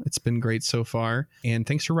show. It's been great so far, and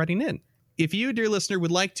thanks for writing in. If you, dear listener, would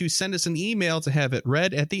like to send us an email to have it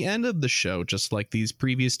read at the end of the show, just like these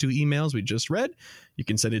previous two emails we just read, you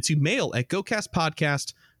can send it to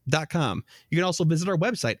mail@gocastpodcast.com. You can also visit our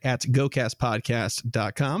website at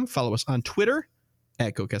gocastpodcast.com. Follow us on Twitter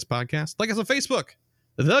at GoCastPodcast. Like us on Facebook,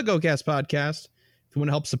 The GoCast Podcast. If you want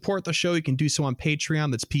to help support the show, you can do so on Patreon.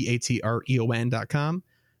 That's patreon.com.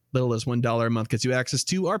 Little as $1 a month gets you access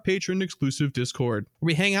to our patron exclusive Discord, where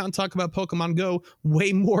we hang out and talk about Pokemon Go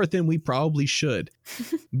way more than we probably should.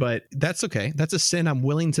 But that's okay. That's a sin I'm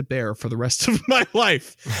willing to bear for the rest of my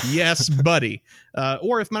life. Yes, buddy.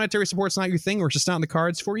 Or if monetary support's not your thing or it's just not in the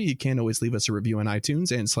cards for you, you can always leave us a review on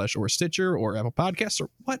iTunes and / or Stitcher or Apple Podcasts or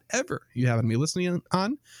whatever you happen to be listening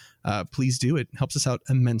on. Please do. It helps us out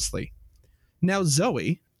immensely. Now,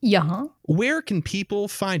 Zoe, Yeah. where can people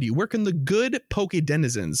find you? Where can the good Poke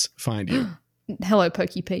denizens find you? Hello,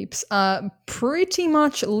 Pokey Peeps. Pretty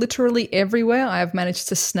much literally everywhere I have managed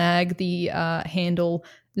to snag the handle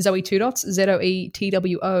Zoe2dots,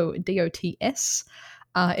 ZOETWODOTS,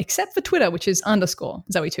 except for Twitter, which is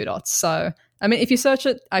 _Zoe2dots. So, I mean, if you search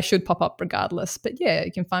it, I should pop up regardless. But yeah,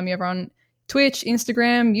 you can find me over on Twitch,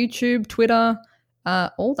 Instagram, YouTube, Twitter,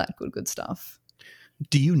 all that good stuff.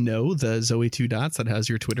 Do you know the Zoe2dots that has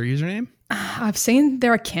your Twitter username? I've seen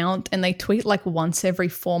their account and they tweet like once every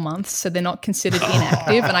 4 months, so they're not considered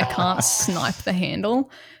inactive and I can't snipe the handle.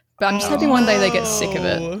 But I'm just hoping one day they get sick of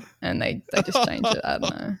it and they just change it. I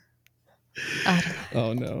don't know. I don't know.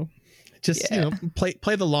 Oh no. Just, Yeah.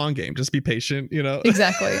 play the long game. Just be patient,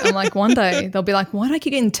 Exactly. I'm like, one day they'll be like, why do I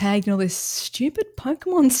keep getting tagged in all this stupid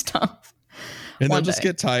Pokemon stuff? And One they'll just day.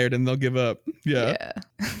 get tired and they'll give up. Yeah.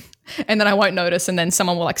 And then I won't notice, and then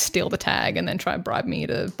someone will like steal the tag and then try and bribe me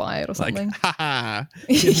to buy it or Like, something. haha,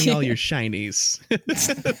 give me all your shinies.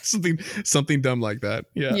 something dumb like that.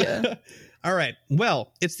 Yeah. Yeah. All right.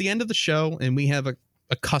 Well, it's the end of the show, and we have a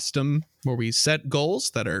custom where we set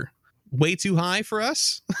goals that are way too high for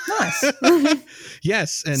us. Nice.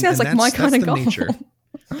 Yes. And Sounds and like my that's kind of the goal. nature.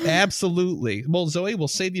 Absolutely. Well, Zoe, we'll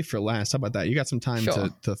save you for last. How about that? You got some time Sure.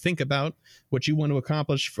 to think about what you want to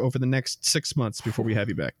accomplish over the next 6 months before we have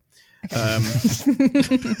you back.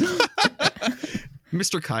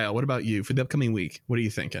 Mr. Kyle, what about you for the upcoming week? What are you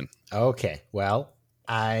thinking? Okay, well,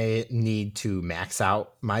 I need to max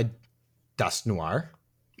out my Dust Noir.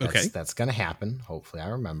 Okay. That's going to happen. Hopefully I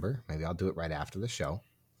remember. Maybe I'll do it right after the show.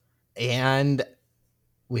 And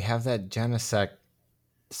we have that Genesect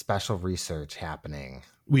special research happening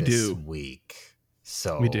We this do. week.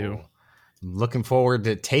 So We do. looking forward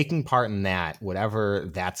to taking part in that, whatever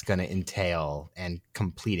that's going to entail, and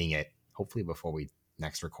completing it, hopefully before we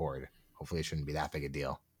next record. Hopefully it shouldn't be that big a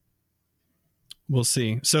deal. We'll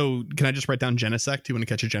see. So can I just write down Genesect? Do you want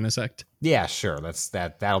to catch a Genesect? Yeah, sure.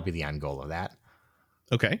 That'll be the end goal of that.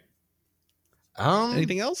 Okay.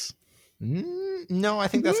 Anything else? No, I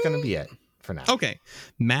think that's going to be it for now. Okay.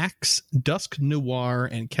 Max, Dusk Noir,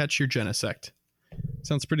 and catch your Genesect.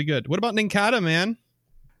 Sounds pretty good. What about Nincada, man?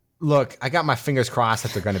 Look, I got my fingers crossed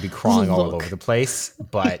that they're going to be crawling all Look. over the place,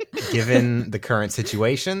 but given the current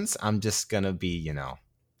situations, I'm just going to be,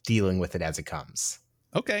 dealing with it as it comes.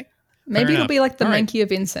 Okay. Maybe it'll enough. be like the All right. Mankey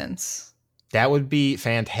of Incense. That would be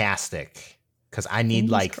fantastic because I need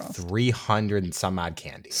Fingers like crossed. 300 and some odd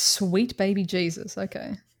candies. Sweet baby Jesus.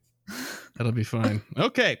 Okay. That'll be fine.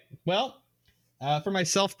 Okay. Well, for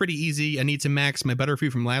myself, pretty easy. I need to max my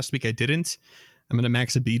Butterfree from last week. I didn't. I'm going to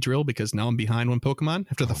max a Beedrill because now I'm behind one Pokemon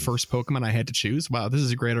after the first Pokemon I had to choose. Wow, this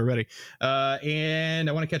is great already. And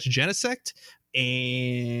I want to catch a Genesect,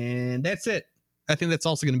 and that's it. I think that's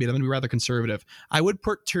also going to be it. I'm going to be rather conservative. I would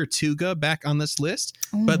put Tortuga back on this list,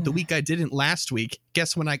 but the week I didn't last week,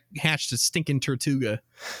 guess when I hatched a stinking Tortuga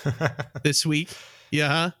this week?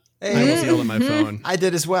 Yeah, I was yelling at my phone. I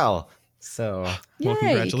did as well. So Well, Yay,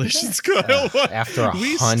 congratulations, Kyle. after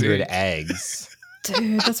We 100 stink. eggs,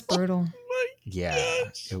 Dude, that's brutal. yeah,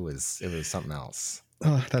 it was something else.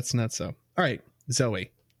 Oh, that's nuts. So, all right,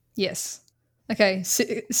 Zoe. Yes. Okay,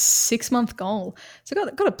 6 month goal. So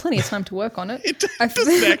got plenty of time to work on it. It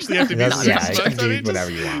doesn't actually have to be That's, six yeah, it months. can I be mean, whatever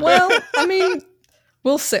just- you want. Well, I mean,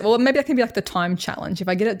 we'll see. Well, maybe that can be like the time challenge. If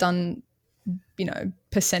I get it done,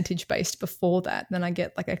 percentage based before that, then I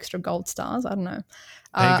get like extra gold stars. I don't know.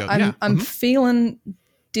 There you go. Yeah. I'm Mhm. feeling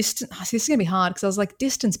distant. This is gonna be hard because I was like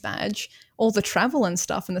distance badge, all the travel and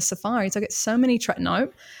stuff, and the safaris. I get so many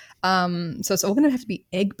no. So it's all going to have to be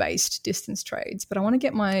egg-based distance trades, but I want to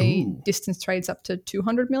get my Ooh. distance trades up to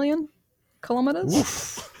 200 million kilometers.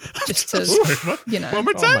 Just to, One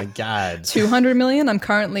more Oh time. my god. 200 million. I'm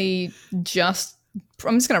currently I'm just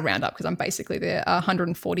going to round up because I'm basically there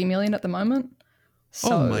 140 million at the moment. So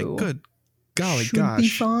Oh my good golly should be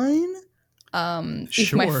gosh. fine.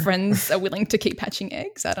 If my Sure. friends are willing to keep hatching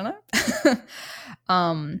eggs, I don't know.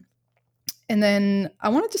 And then I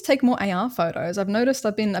want to just take more AR photos. I've noticed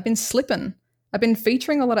I've been slipping. I've been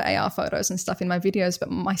featuring a lot of AR photos and stuff in my videos,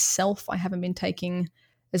 but myself, I haven't been taking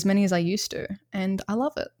as many as I used to, and I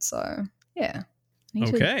love it. So yeah, I need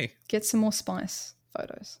to Okay. get some more spice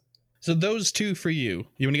photos. So those two for you.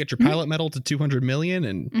 You want to get your pilot medal to 200 million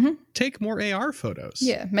and Mhm. take more AR photos.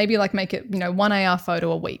 Yeah, maybe like make it one AR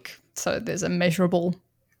photo a week, so there's a measurable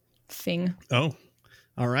thing. Oh,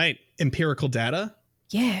 all right. Empirical data.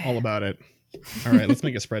 Yeah, All about it. All right. Let's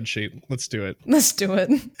make a spreadsheet. Let's do it. let's do it.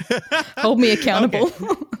 Hold me accountable.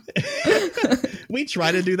 We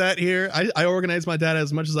try to do that here. I organize my data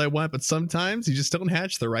as much as I want, but sometimes you just don't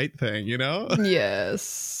hatch the right thing,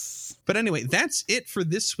 Yes. But anyway, that's it for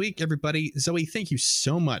this week, everybody. Zoe, thank you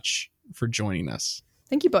so much for joining us.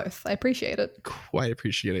 Thank you both. I appreciate it. Quite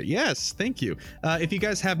appreciate it. Yes, thank you. If you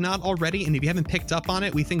guys have not already, and if you haven't picked up on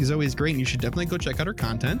it, we think Zoe is great, and you should definitely go check out her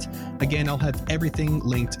content. Again, I'll have everything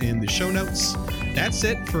linked in the show notes. That's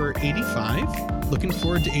it for 85. Looking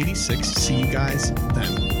forward to 86. See you guys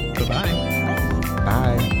then. Bye-bye.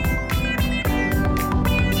 Bye.